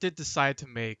they ever did decide to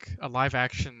make a live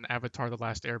action Avatar The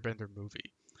Last Airbender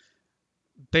movie,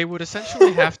 they would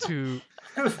essentially have to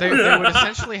they would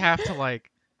essentially have to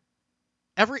like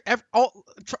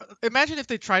imagine if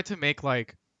they tried to make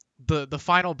like the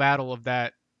final battle of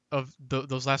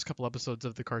those last couple episodes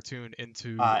of the cartoon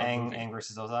into a movie. Aang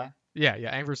versus Ozai. Yeah,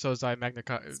 Aang vs.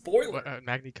 Ozai, Spoiler.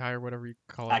 Magni Kai or whatever you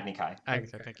call it. Agni Kai. Agni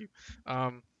Okay. Kai, thank you.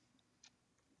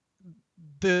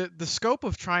 The scope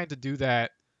of trying to do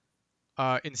that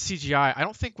in CGI, I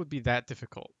don't think would be that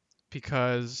difficult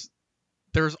because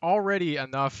there's already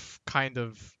enough kind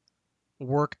of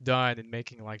work done in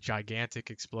making like gigantic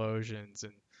explosions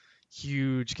and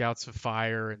huge gouts of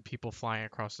fire and people flying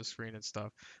across the screen and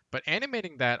stuff. But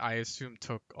animating that, I assume,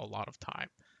 took a lot of time.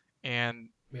 And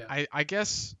Yeah. I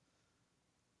guess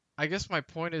my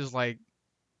point is like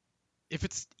if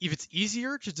it's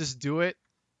easier to just do it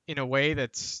in a way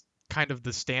that's kind of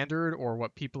the standard or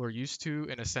what people are used to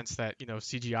in a sense that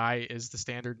CGI is the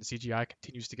standard and CGI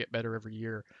continues to get better every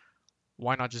year,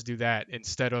 why not just do that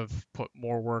instead of put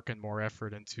more work and more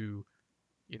effort into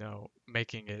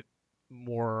making it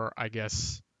more, I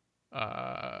guess,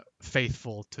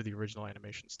 faithful to the original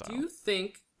animation style. Do you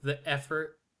think the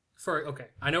effort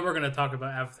I know we're going to talk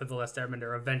about Avatar The Last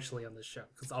Airbender eventually on this show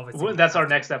because obviously Well, that's our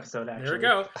next episode, actually. There we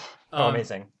go.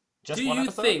 Amazing. Just do one you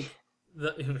episode? think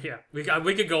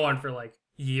we could go on for like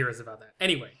years about that.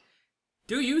 Anyway,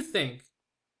 do you think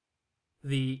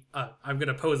I'm going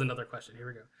to pose another question. Here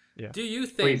we go. Yeah. Do you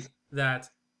think Please. that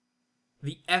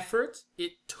the effort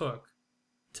it took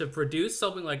to produce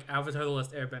something like Avatar The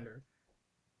Last Airbender,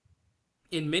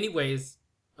 in many ways,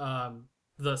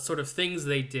 the sort of things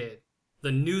they did,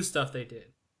 the new stuff they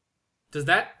did, does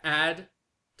that add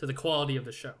to the quality of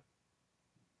the show?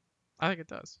 I think it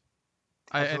does.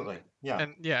 Absolutely. Yeah.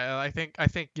 And yeah, I think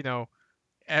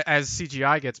as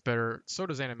CGI gets better, so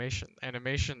does animation.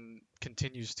 Animation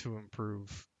continues to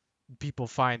improve. People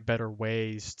find better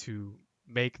ways to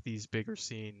make these bigger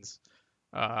scenes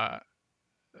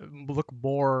look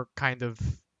more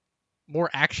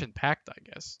action-packed,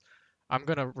 I guess. I'm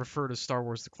going to refer to Star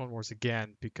Wars: The Clone Wars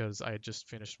again because I had just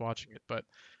finished watching it, but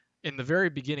in the very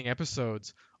beginning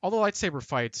episodes, all the lightsaber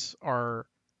fights are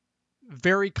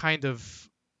very kind of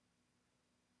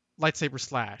lightsaber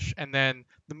slash, and then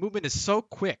the movement is so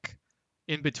quick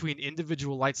in between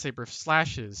individual lightsaber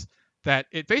slashes that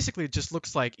it basically just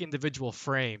looks like individual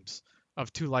frames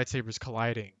of two lightsabers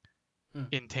colliding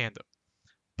in tandem.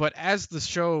 But as the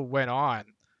show went on,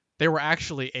 they were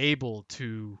actually able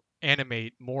to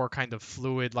animate more kind of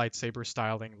fluid lightsaber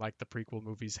styling like the prequel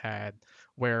movies had,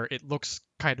 where it looks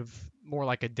kind of more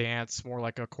like a dance, more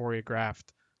like a choreographed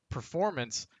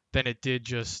performance than it did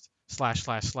just slash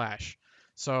slash slash.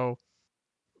 So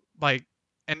like,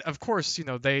 and of course,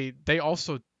 they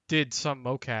also did some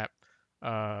mocap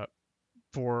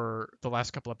for the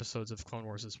last couple episodes of Clone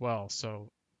Wars as well.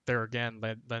 So there again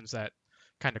lends that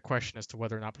kind of question as to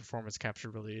whether or not performance capture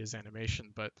really is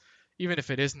animation. But even if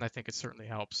it isn't, I think it certainly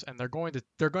helps. And they're going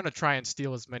to try and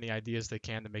steal as many ideas they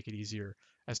can to make it easier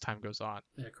as time goes on.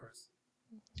 Yeah, of course.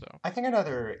 So I think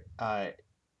another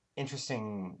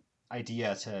interesting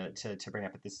idea to bring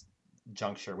up at this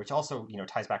juncture, which also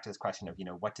ties back to this question of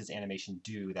what does animation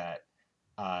do that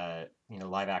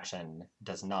live action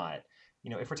does not.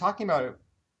 If we're talking about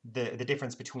the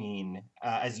difference between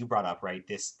as you brought up, right,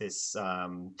 this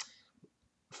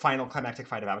final climactic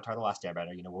fight of Avatar: The Last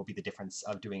Airbender, will be the difference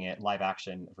of doing it live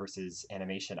action versus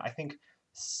animation. I think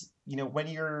when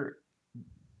you're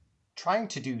trying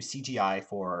to do CGI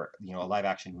for a live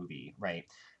action movie, right,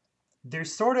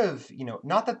 there's sort of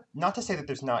not to say that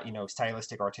there's not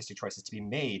stylistic or artistic choices to be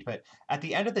made, but at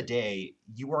the end of the day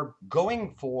you are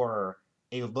going for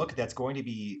a look that's going to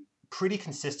be pretty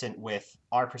consistent with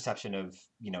our perception of,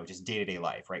 just day-to-day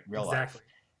life, right? Real life. Exactly.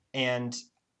 And,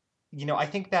 I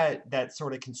think that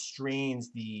sort of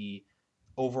constrains the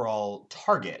overall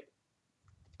target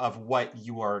of what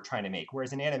you are trying to make.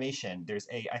 Whereas in animation, there's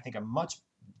I think a much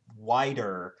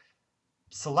wider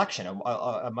selection,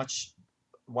 a much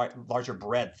larger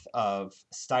breadth of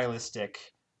stylistic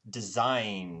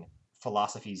design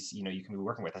philosophies, you can be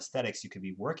working with, aesthetics you could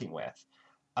be working with.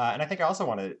 And I think I also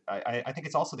want to, I think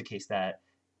it's also the case that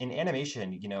in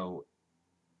animation,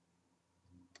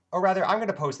 or rather, I'm going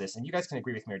to pose this and you guys can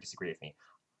agree with me or disagree with me.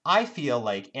 I feel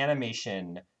like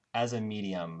animation as a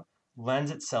medium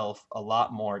lends itself a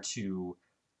lot more to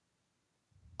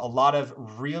a lot of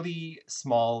really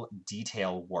small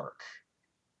detail work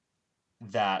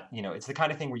that, it's the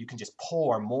kind of thing where you can just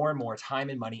pour more and more time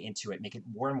and money into it, make it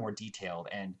more and more detailed,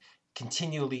 and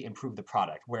continually improve the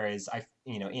product. Whereas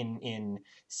in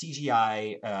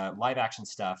CGI live action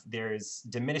stuff, there's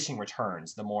diminishing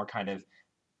returns the more kind of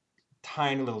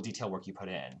tiny little detail work you put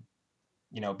in.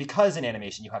 Because in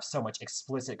animation you have so much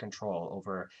explicit control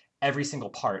over every single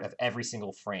part of every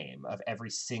single frame of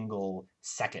every single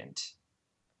second.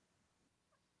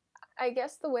 I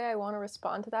guess the way I want to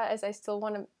respond to that is I still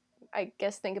want to, I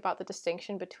guess, think about the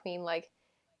distinction between like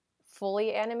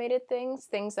fully animated things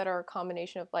that are a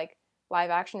combination of like live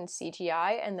action and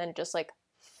CGI, and then just like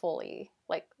fully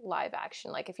like live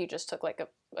action. Like if you just took like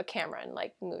a camera and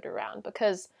like moved around,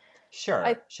 because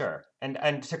I Sure.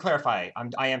 And to clarify,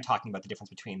 I am talking about the difference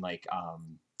between like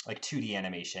 2D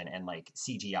animation and like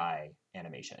CGI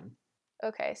animation.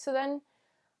 okay, so then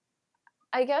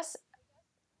I guess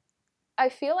I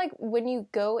feel like when you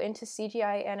go into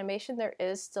CGI animation, there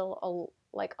is still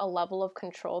a level of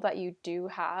control that you do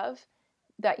have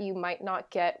that you might not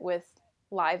get with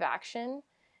live action,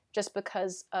 just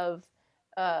because of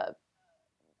uh,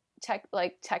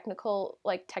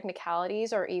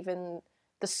 technicalities, or even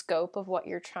the scope of what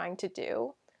you're trying to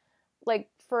do. Like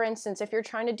for instance, if you're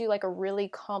trying to do like a really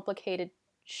complicated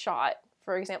shot,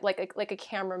 for example, like a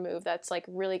camera move that's like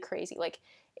really crazy, like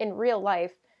in real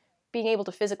life, being able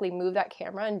to physically move that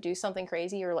camera and do something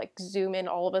crazy, or like zoom in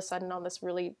all of a sudden on this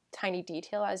really tiny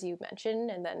detail as you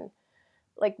mentioned, and then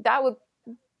like that would,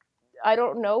 I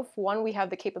don't know if one, we have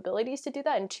the capabilities to do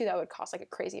that, and two, that would cost like a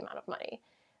crazy amount of money,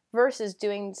 versus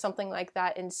doing something like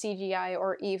that in CGI,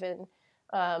 or even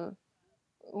um,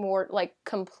 more like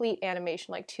complete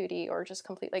animation like 2D, or just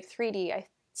complete like 3D. I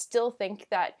still think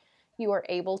that you are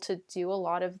able to do a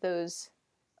lot of those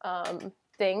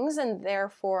things, and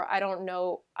therefore I don't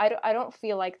know, I don't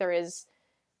feel like there is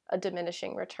a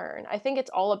diminishing return. I think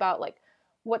it's all about like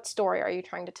what story are you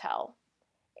trying to tell,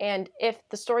 and if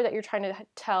the story that you're trying to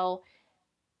tell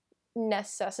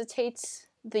necessitates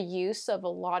the use of a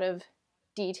lot of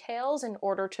details in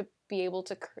order to be able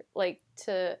to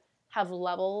to have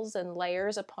levels and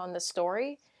layers upon the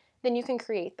story, then you can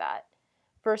create that,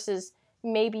 versus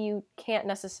maybe you can't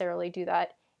necessarily do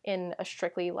that in a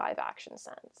strictly live action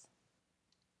sense.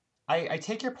 I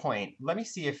take your point. Let me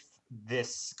see if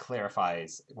this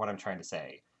clarifies what I'm trying to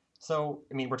say. So,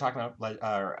 I mean, we're talking about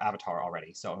Avatar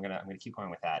already, so I'm gonna keep going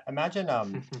with that. Imagine,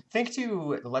 think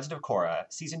to The Legend of Korra,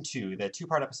 season 2, the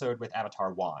two-part episode with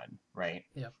Avatar One, right?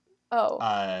 Yeah. Oh,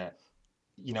 Uh,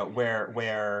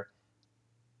 where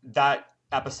that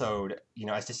episode,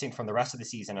 as distinct from the rest of the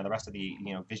season and the rest of the,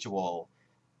 visual,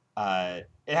 it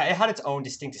had its own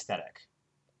distinct aesthetic,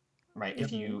 right? Yep.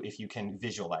 If you can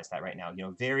visualize that right now,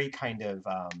 very kind of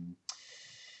It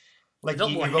like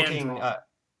felt more hand evoking. drawn.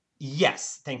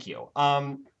 Yes, thank you.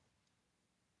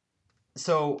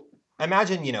 So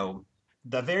imagine,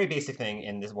 the very basic thing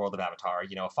in this world of Avatar,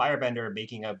 a firebender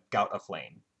making a gout of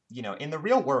flame. In the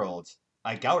real world,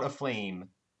 a gout of flame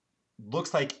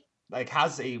looks like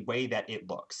has a way that it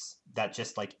looks that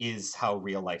just like is how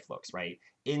real life looks, right?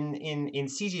 In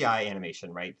CGI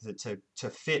animation, right? To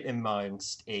fit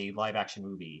amongst a live action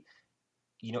movie,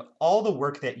 all the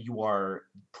work that you are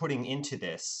putting into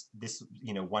this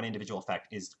one individual effect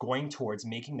is going towards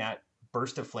making that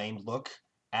burst of flame look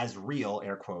as real,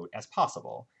 air quote, as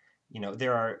possible.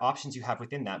 There are options you have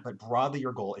within that, but broadly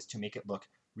your goal is to make it look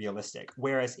realistic.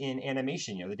 Whereas in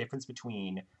animation, the difference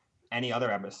between any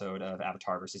other episode of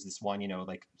Avatar versus this one,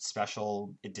 like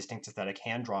special, distinct aesthetic,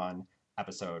 hand drawn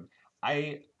episode.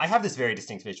 I have this very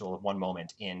distinct visual of one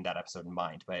moment in that episode in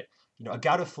mind, but a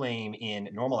gout of flame in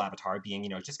normal Avatar being,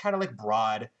 just kind of like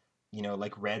broad,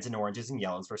 like reds and oranges and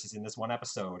yellows, versus in this one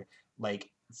episode, like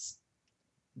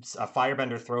a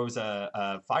firebender throws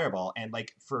a fireball, and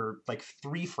like for like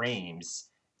 3 frames,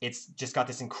 it's just got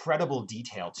this incredible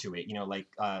detail to it, like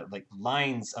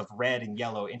lines of red and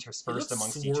yellow It interspersed looks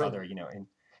amongst each other, swirly. and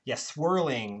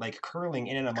swirling, like curling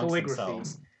in and amongst Calligraphy.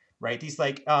 themselves, right? These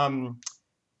like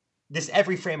this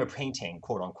every frame of painting,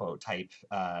 quote unquote, type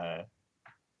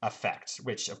effect,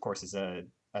 which of course is a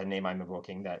name I'm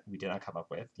evoking that we did not come up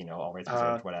with. All rights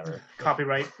reserved, whatever.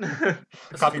 Copyright.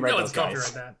 Copyright No, those it's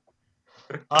guys. copyright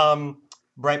that.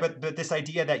 Right, but this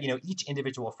idea that each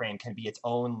individual frame can be its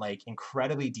own like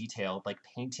incredibly detailed, like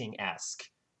painting-esque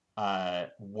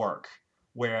work,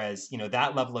 whereas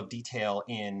that level of detail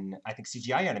in, I think,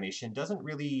 CGI animation doesn't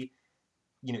really,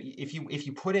 if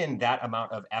you put in that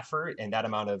amount of effort and that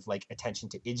amount of like attention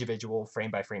to individual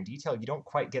frame by frame detail, you don't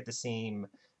quite get the same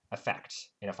effect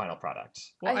in a final product.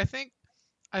 Well, I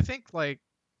I think like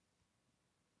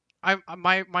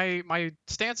my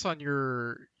stance on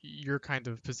your kind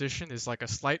of position is like a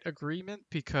slight agreement,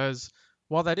 because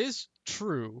while that is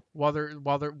true, while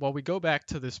we go back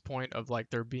to this point of like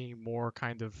there being more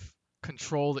kind of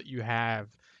control that you have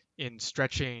in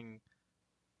stretching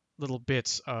little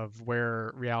bits of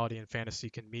where reality and fantasy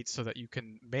can meet so that you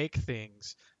can make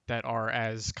things that are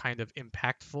as kind of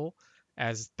impactful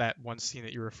as that one scene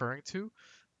that you're referring to,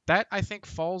 that I think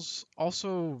falls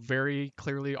also very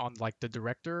clearly on like the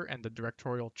director and the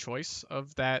directorial choice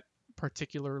of that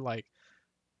particular like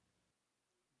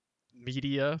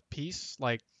media piece.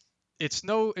 Like it's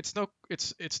no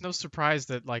surprise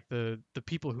that like the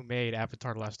people who made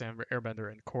Avatar: The Last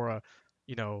Airbender and Korra,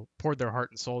 poured their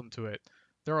heart and soul into it.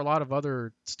 There are a lot of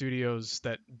other studios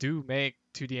that do make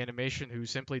 2D animation who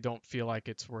simply don't feel like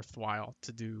it's worthwhile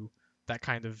to do that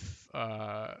kind of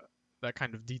uh, that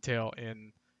kind of detail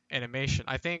in animation.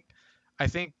 I think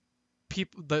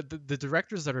people the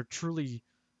directors that are truly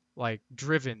like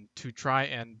driven to try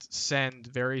and send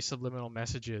very subliminal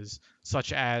messages,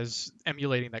 such as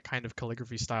emulating that kind of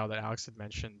calligraphy style that Alex had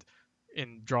mentioned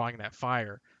in drawing that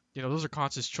fire. Those are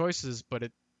conscious choices,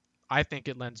 but I think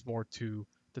it lends more to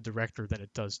the director than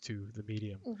it does to the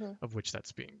medium mhm. of which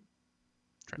that's being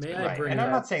May transmitted. I Right, bring and I'm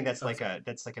up? not saying that's Oh, like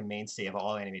a mainstay of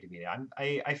all animated media.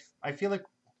 I feel like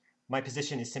my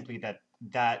position is simply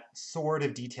that sort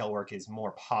of detail work is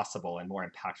more possible and more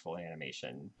impactful in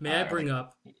animation. may I Or bring like,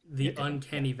 up the yeah.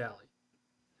 uncanny valley?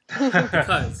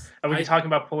 Because Are we talking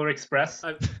about Polar Express?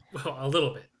 well, a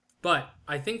little bit, but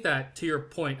I think that to your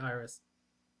point, Iris,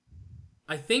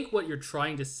 I think what you're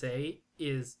trying to say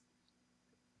is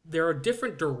there are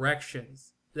different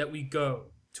directions that we go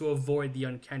to avoid the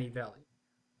uncanny valley.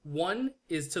 One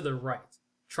is to the right,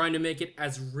 trying to make it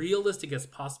as realistic as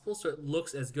possible so it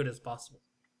looks as good as possible.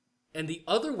 And the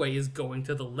other way is going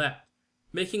to the left,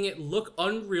 making it look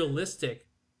unrealistic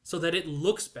so that it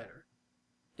looks better.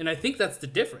 And I think that's the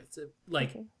difference.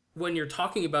 Like when you're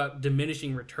talking about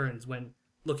diminishing returns, when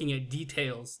looking at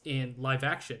details in live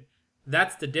action,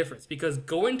 that's the difference. Because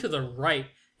going to the right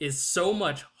is so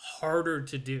much harder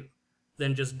to do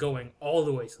than just going all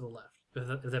the way to the left,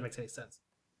 if that makes any sense.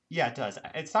 Yeah, it does.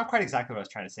 It's not quite exactly what I was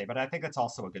trying to say, but I think that's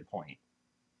also a good point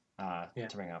Yeah.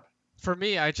 to bring up. For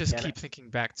me, I just Yeah. keep thinking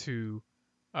back to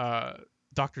uh,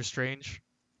 Doctor Strange,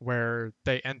 where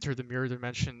they enter the mirror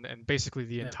dimension and basically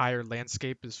the Yeah. entire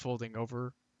landscape is folding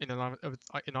over in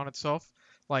on itself.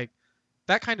 Like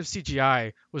that kind of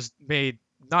CGI was made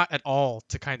not at all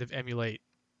to kind of emulate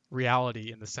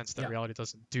reality in the sense that Yeah. reality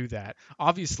doesn't do that.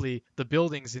 Obviously, the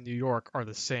buildings in New York are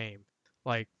the same.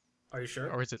 Like, Are you sure?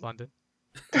 or is it London?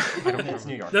 I don't It's remember.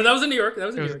 New York. No, that was in New York. That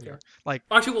was It in New was in York, New yeah. York. Like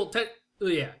Actually, well,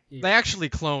 yeah. they actually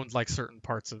cloned like certain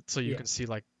parts of, so you Yeah. can see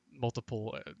like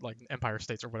multiple like Empire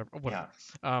States or whatever.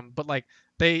 Yeah. But like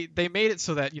they made it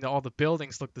so that all the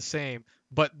buildings look the same,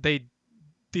 but the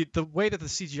way that the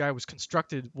CGI was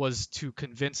constructed was to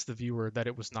convince the viewer that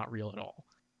it was not real at all.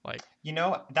 Like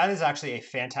That is actually a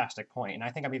fantastic point, and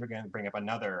I think I'm even going to bring up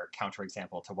another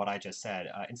counterexample to what I just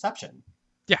said. Inception.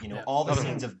 yeah, Yeah. All the another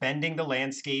scenes one. of bending the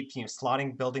landscape,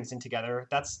 slotting buildings in together.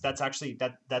 That's actually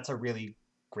that's a really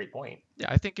great point. Yeah,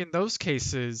 I think in those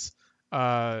cases,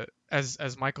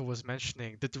 as Michael was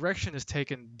mentioning, the direction is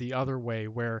taken the other way,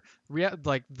 where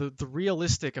like the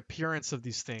realistic appearance of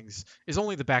these things is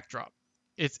only the backdrop.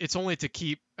 It's only to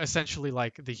keep essentially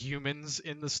like the humans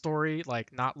in the story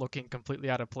like not looking completely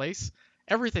out of place.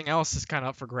 Everything else is kind of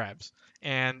up for grabs.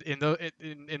 And in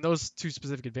those two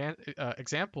specific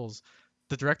examples,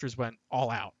 the directors went all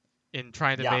out in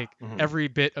trying to Yeah. make Mhm. every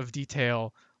bit of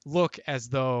detail look as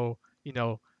though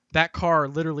that car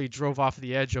literally drove off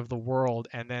the edge of the world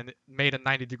and then made a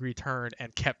 90-degree turn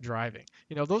and kept driving.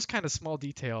 Those kind of small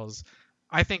details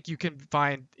I think you can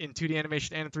find in 2D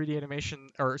animation and 3D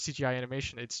animation or CGI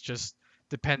animation. It's just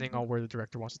depending on where the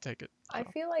director wants to take it. I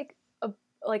So. feel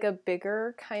like a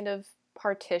bigger kind of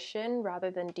partition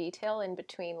rather than detail in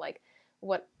between like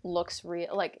what looks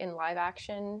real like in live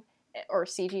action or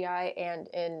CGI and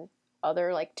in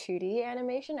other like 2D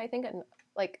animation. I think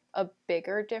like a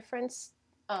bigger difference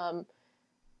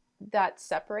that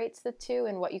separates the two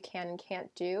and what you can and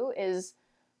can't do is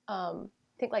I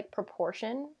think like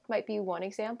proportion might be one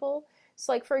example.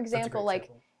 So like for That's a great example, like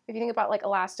example. if you think about like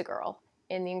Elastigirl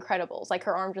in The Incredibles, like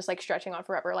her arm just like stretching on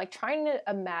forever, like trying to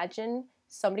imagine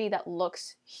somebody that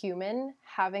looks human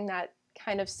having that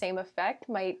kind of same effect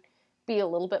might be a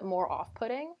little bit more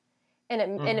off-putting, and it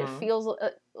Mhm. feels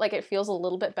like it feels a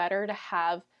little bit better to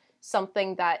have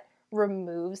something that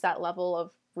removes that level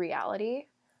of reality,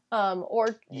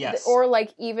 Yes. or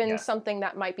like even Yeah. something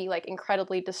that might be like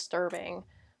incredibly disturbing,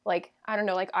 like I don't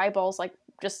know, like eyeballs like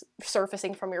just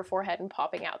surfacing from your forehead and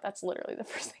popping out. That's literally the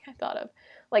first thing I thought of.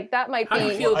 Like that might How do you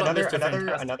be, feel Well, about another Mr. another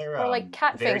Fantastic? another or like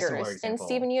cat very similar fingers in example.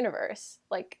 Steven Universe.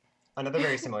 Like, Another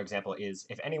very similar example is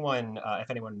if anyone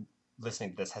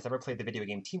listening to this has ever played the video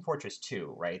game Team Fortress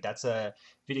 2, right? That's a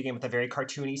video game with a very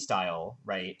cartoony style,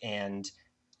 right? And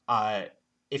uh,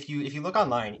 if you look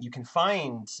online, you can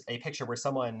find a picture where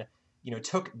someone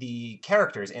took the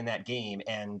characters in that game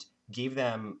and gave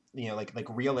them like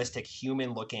realistic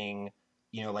human looking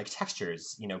like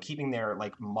textures, keeping their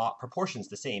like proportions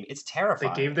the same. It's They gave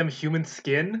terrifying. them human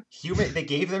skin. They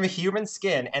gave them a human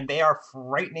skin, and they are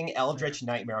frightening Yeah. eldritch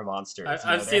nightmare monsters. I've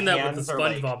Their seen that with the hands are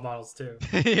like, SpongeBob models too.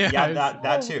 yeah, Yeah,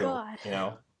 that oh too. god.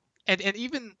 Yeah. and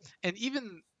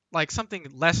even like something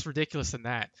less ridiculous than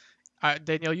that.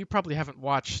 Danielle, you probably haven't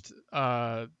watched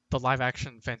the live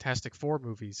action Fantastic Four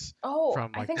movies Oh,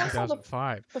 from I like think I saw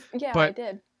 2005. yeah, I But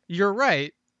did. you're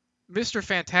right. Mr.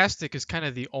 Fantastic is kind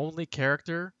of the only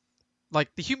character.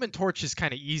 Like the Human Torch is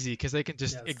kind of easy because they can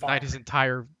just Yeah, it's ignite fire. his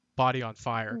entire body on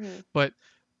fire. Mhm. But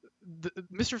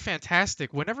Mr.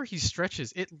 Fantastic, whenever he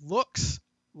stretches,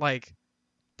 like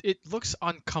it looks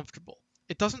uncomfortable.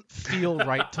 It doesn't feel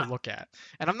right to look at.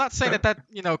 And I'm not saying that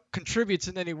contributes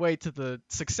in any way to the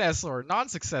success or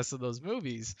non-success of those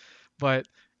movies, but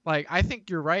like I think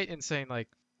you're right in saying like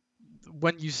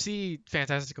when you see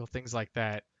fantastical things like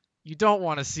that, you don't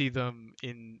want to see them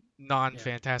in Yeah.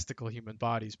 non-fantastical human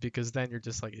bodies because then you're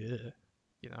just like, ugh,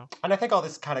 you know? And I think all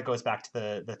this kind of goes back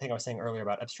to the thing I was saying earlier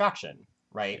about abstraction, Yeah.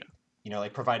 right?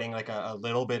 Like providing like a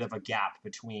little bit of a gap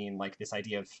between like this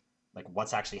idea of like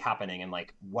what's actually happening and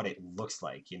like what it looks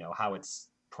like, how it's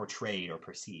portrayed or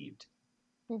perceived.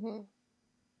 Mhm.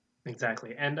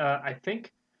 Exactly. And I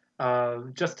think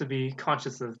just to be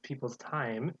conscious of people's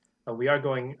time, we are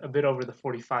going a bit over the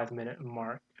 45-minute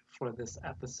mark for this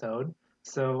episode.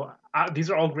 So these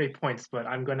are all great points, but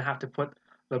I'm going to have to put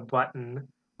the button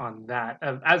on that.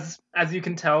 As you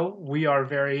can tell, we are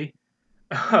very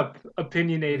We could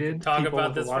opinionated talk people about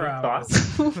with a this lot for of hours.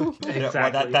 thoughts. Well, that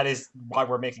Exactly. that is why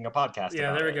we're making a podcast Yeah,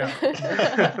 about there we go.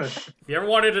 it. If you ever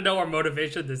wanted to know our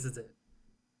motivation, this is it.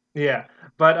 Yeah,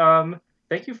 but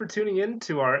thank you for tuning in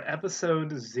to our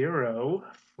episode 0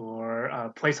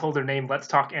 for placeholder name Let's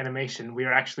Talk Animation. We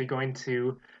are actually going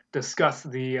to discuss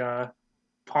the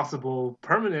possible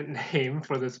permanent name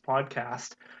for this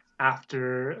podcast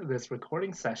after this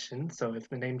recording session. So if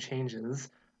the name changes,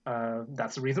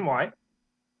 that's the reason why.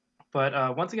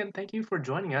 But once again, thank you for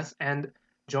joining us, and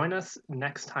join us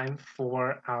next time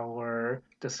for our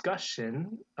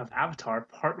discussion of Avatar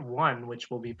Part 1,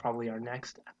 which will be probably our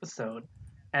next episode.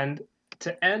 And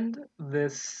to end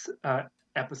this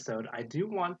episode, I do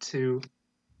want to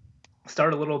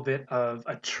start a little bit of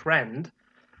a trend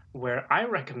where I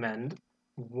recommend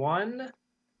one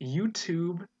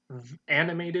YouTube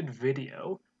animated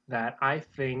video that I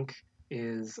think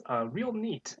is real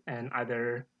neat and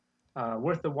either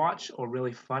worth a watch or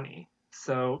really funny.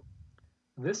 So,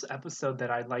 this episode that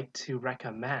I'd like to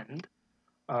recommend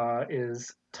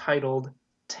is titled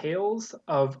Tales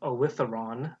of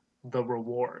Aletheron The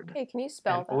Reward. Hey, can you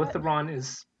spell And that? Aletheron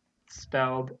is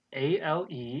spelled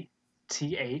Aletheron.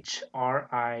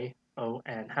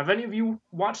 Have any of you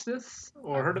watched this I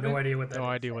or have heard of no it? idea what that No is.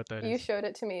 idea what that You is. showed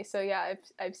it to me, so yeah,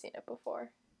 I've seen it before.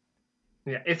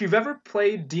 Yeah, if you've ever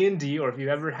played D&D or if you've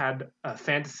ever had a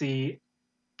fantasy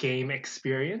game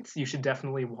experience, you should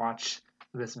definitely watch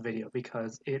this video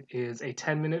because it is a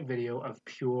 10-minute video of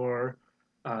pure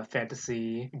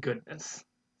fantasy goodness.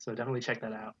 So definitely check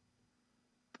that out.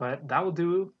 But that will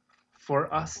do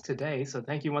for us today. So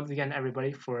thank you once again,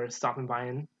 everybody, for stopping by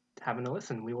and having a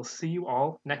listen. We will see you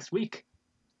all next week.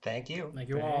 Thank you. Thank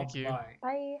you all. Thank you. Bye.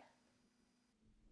 Bye.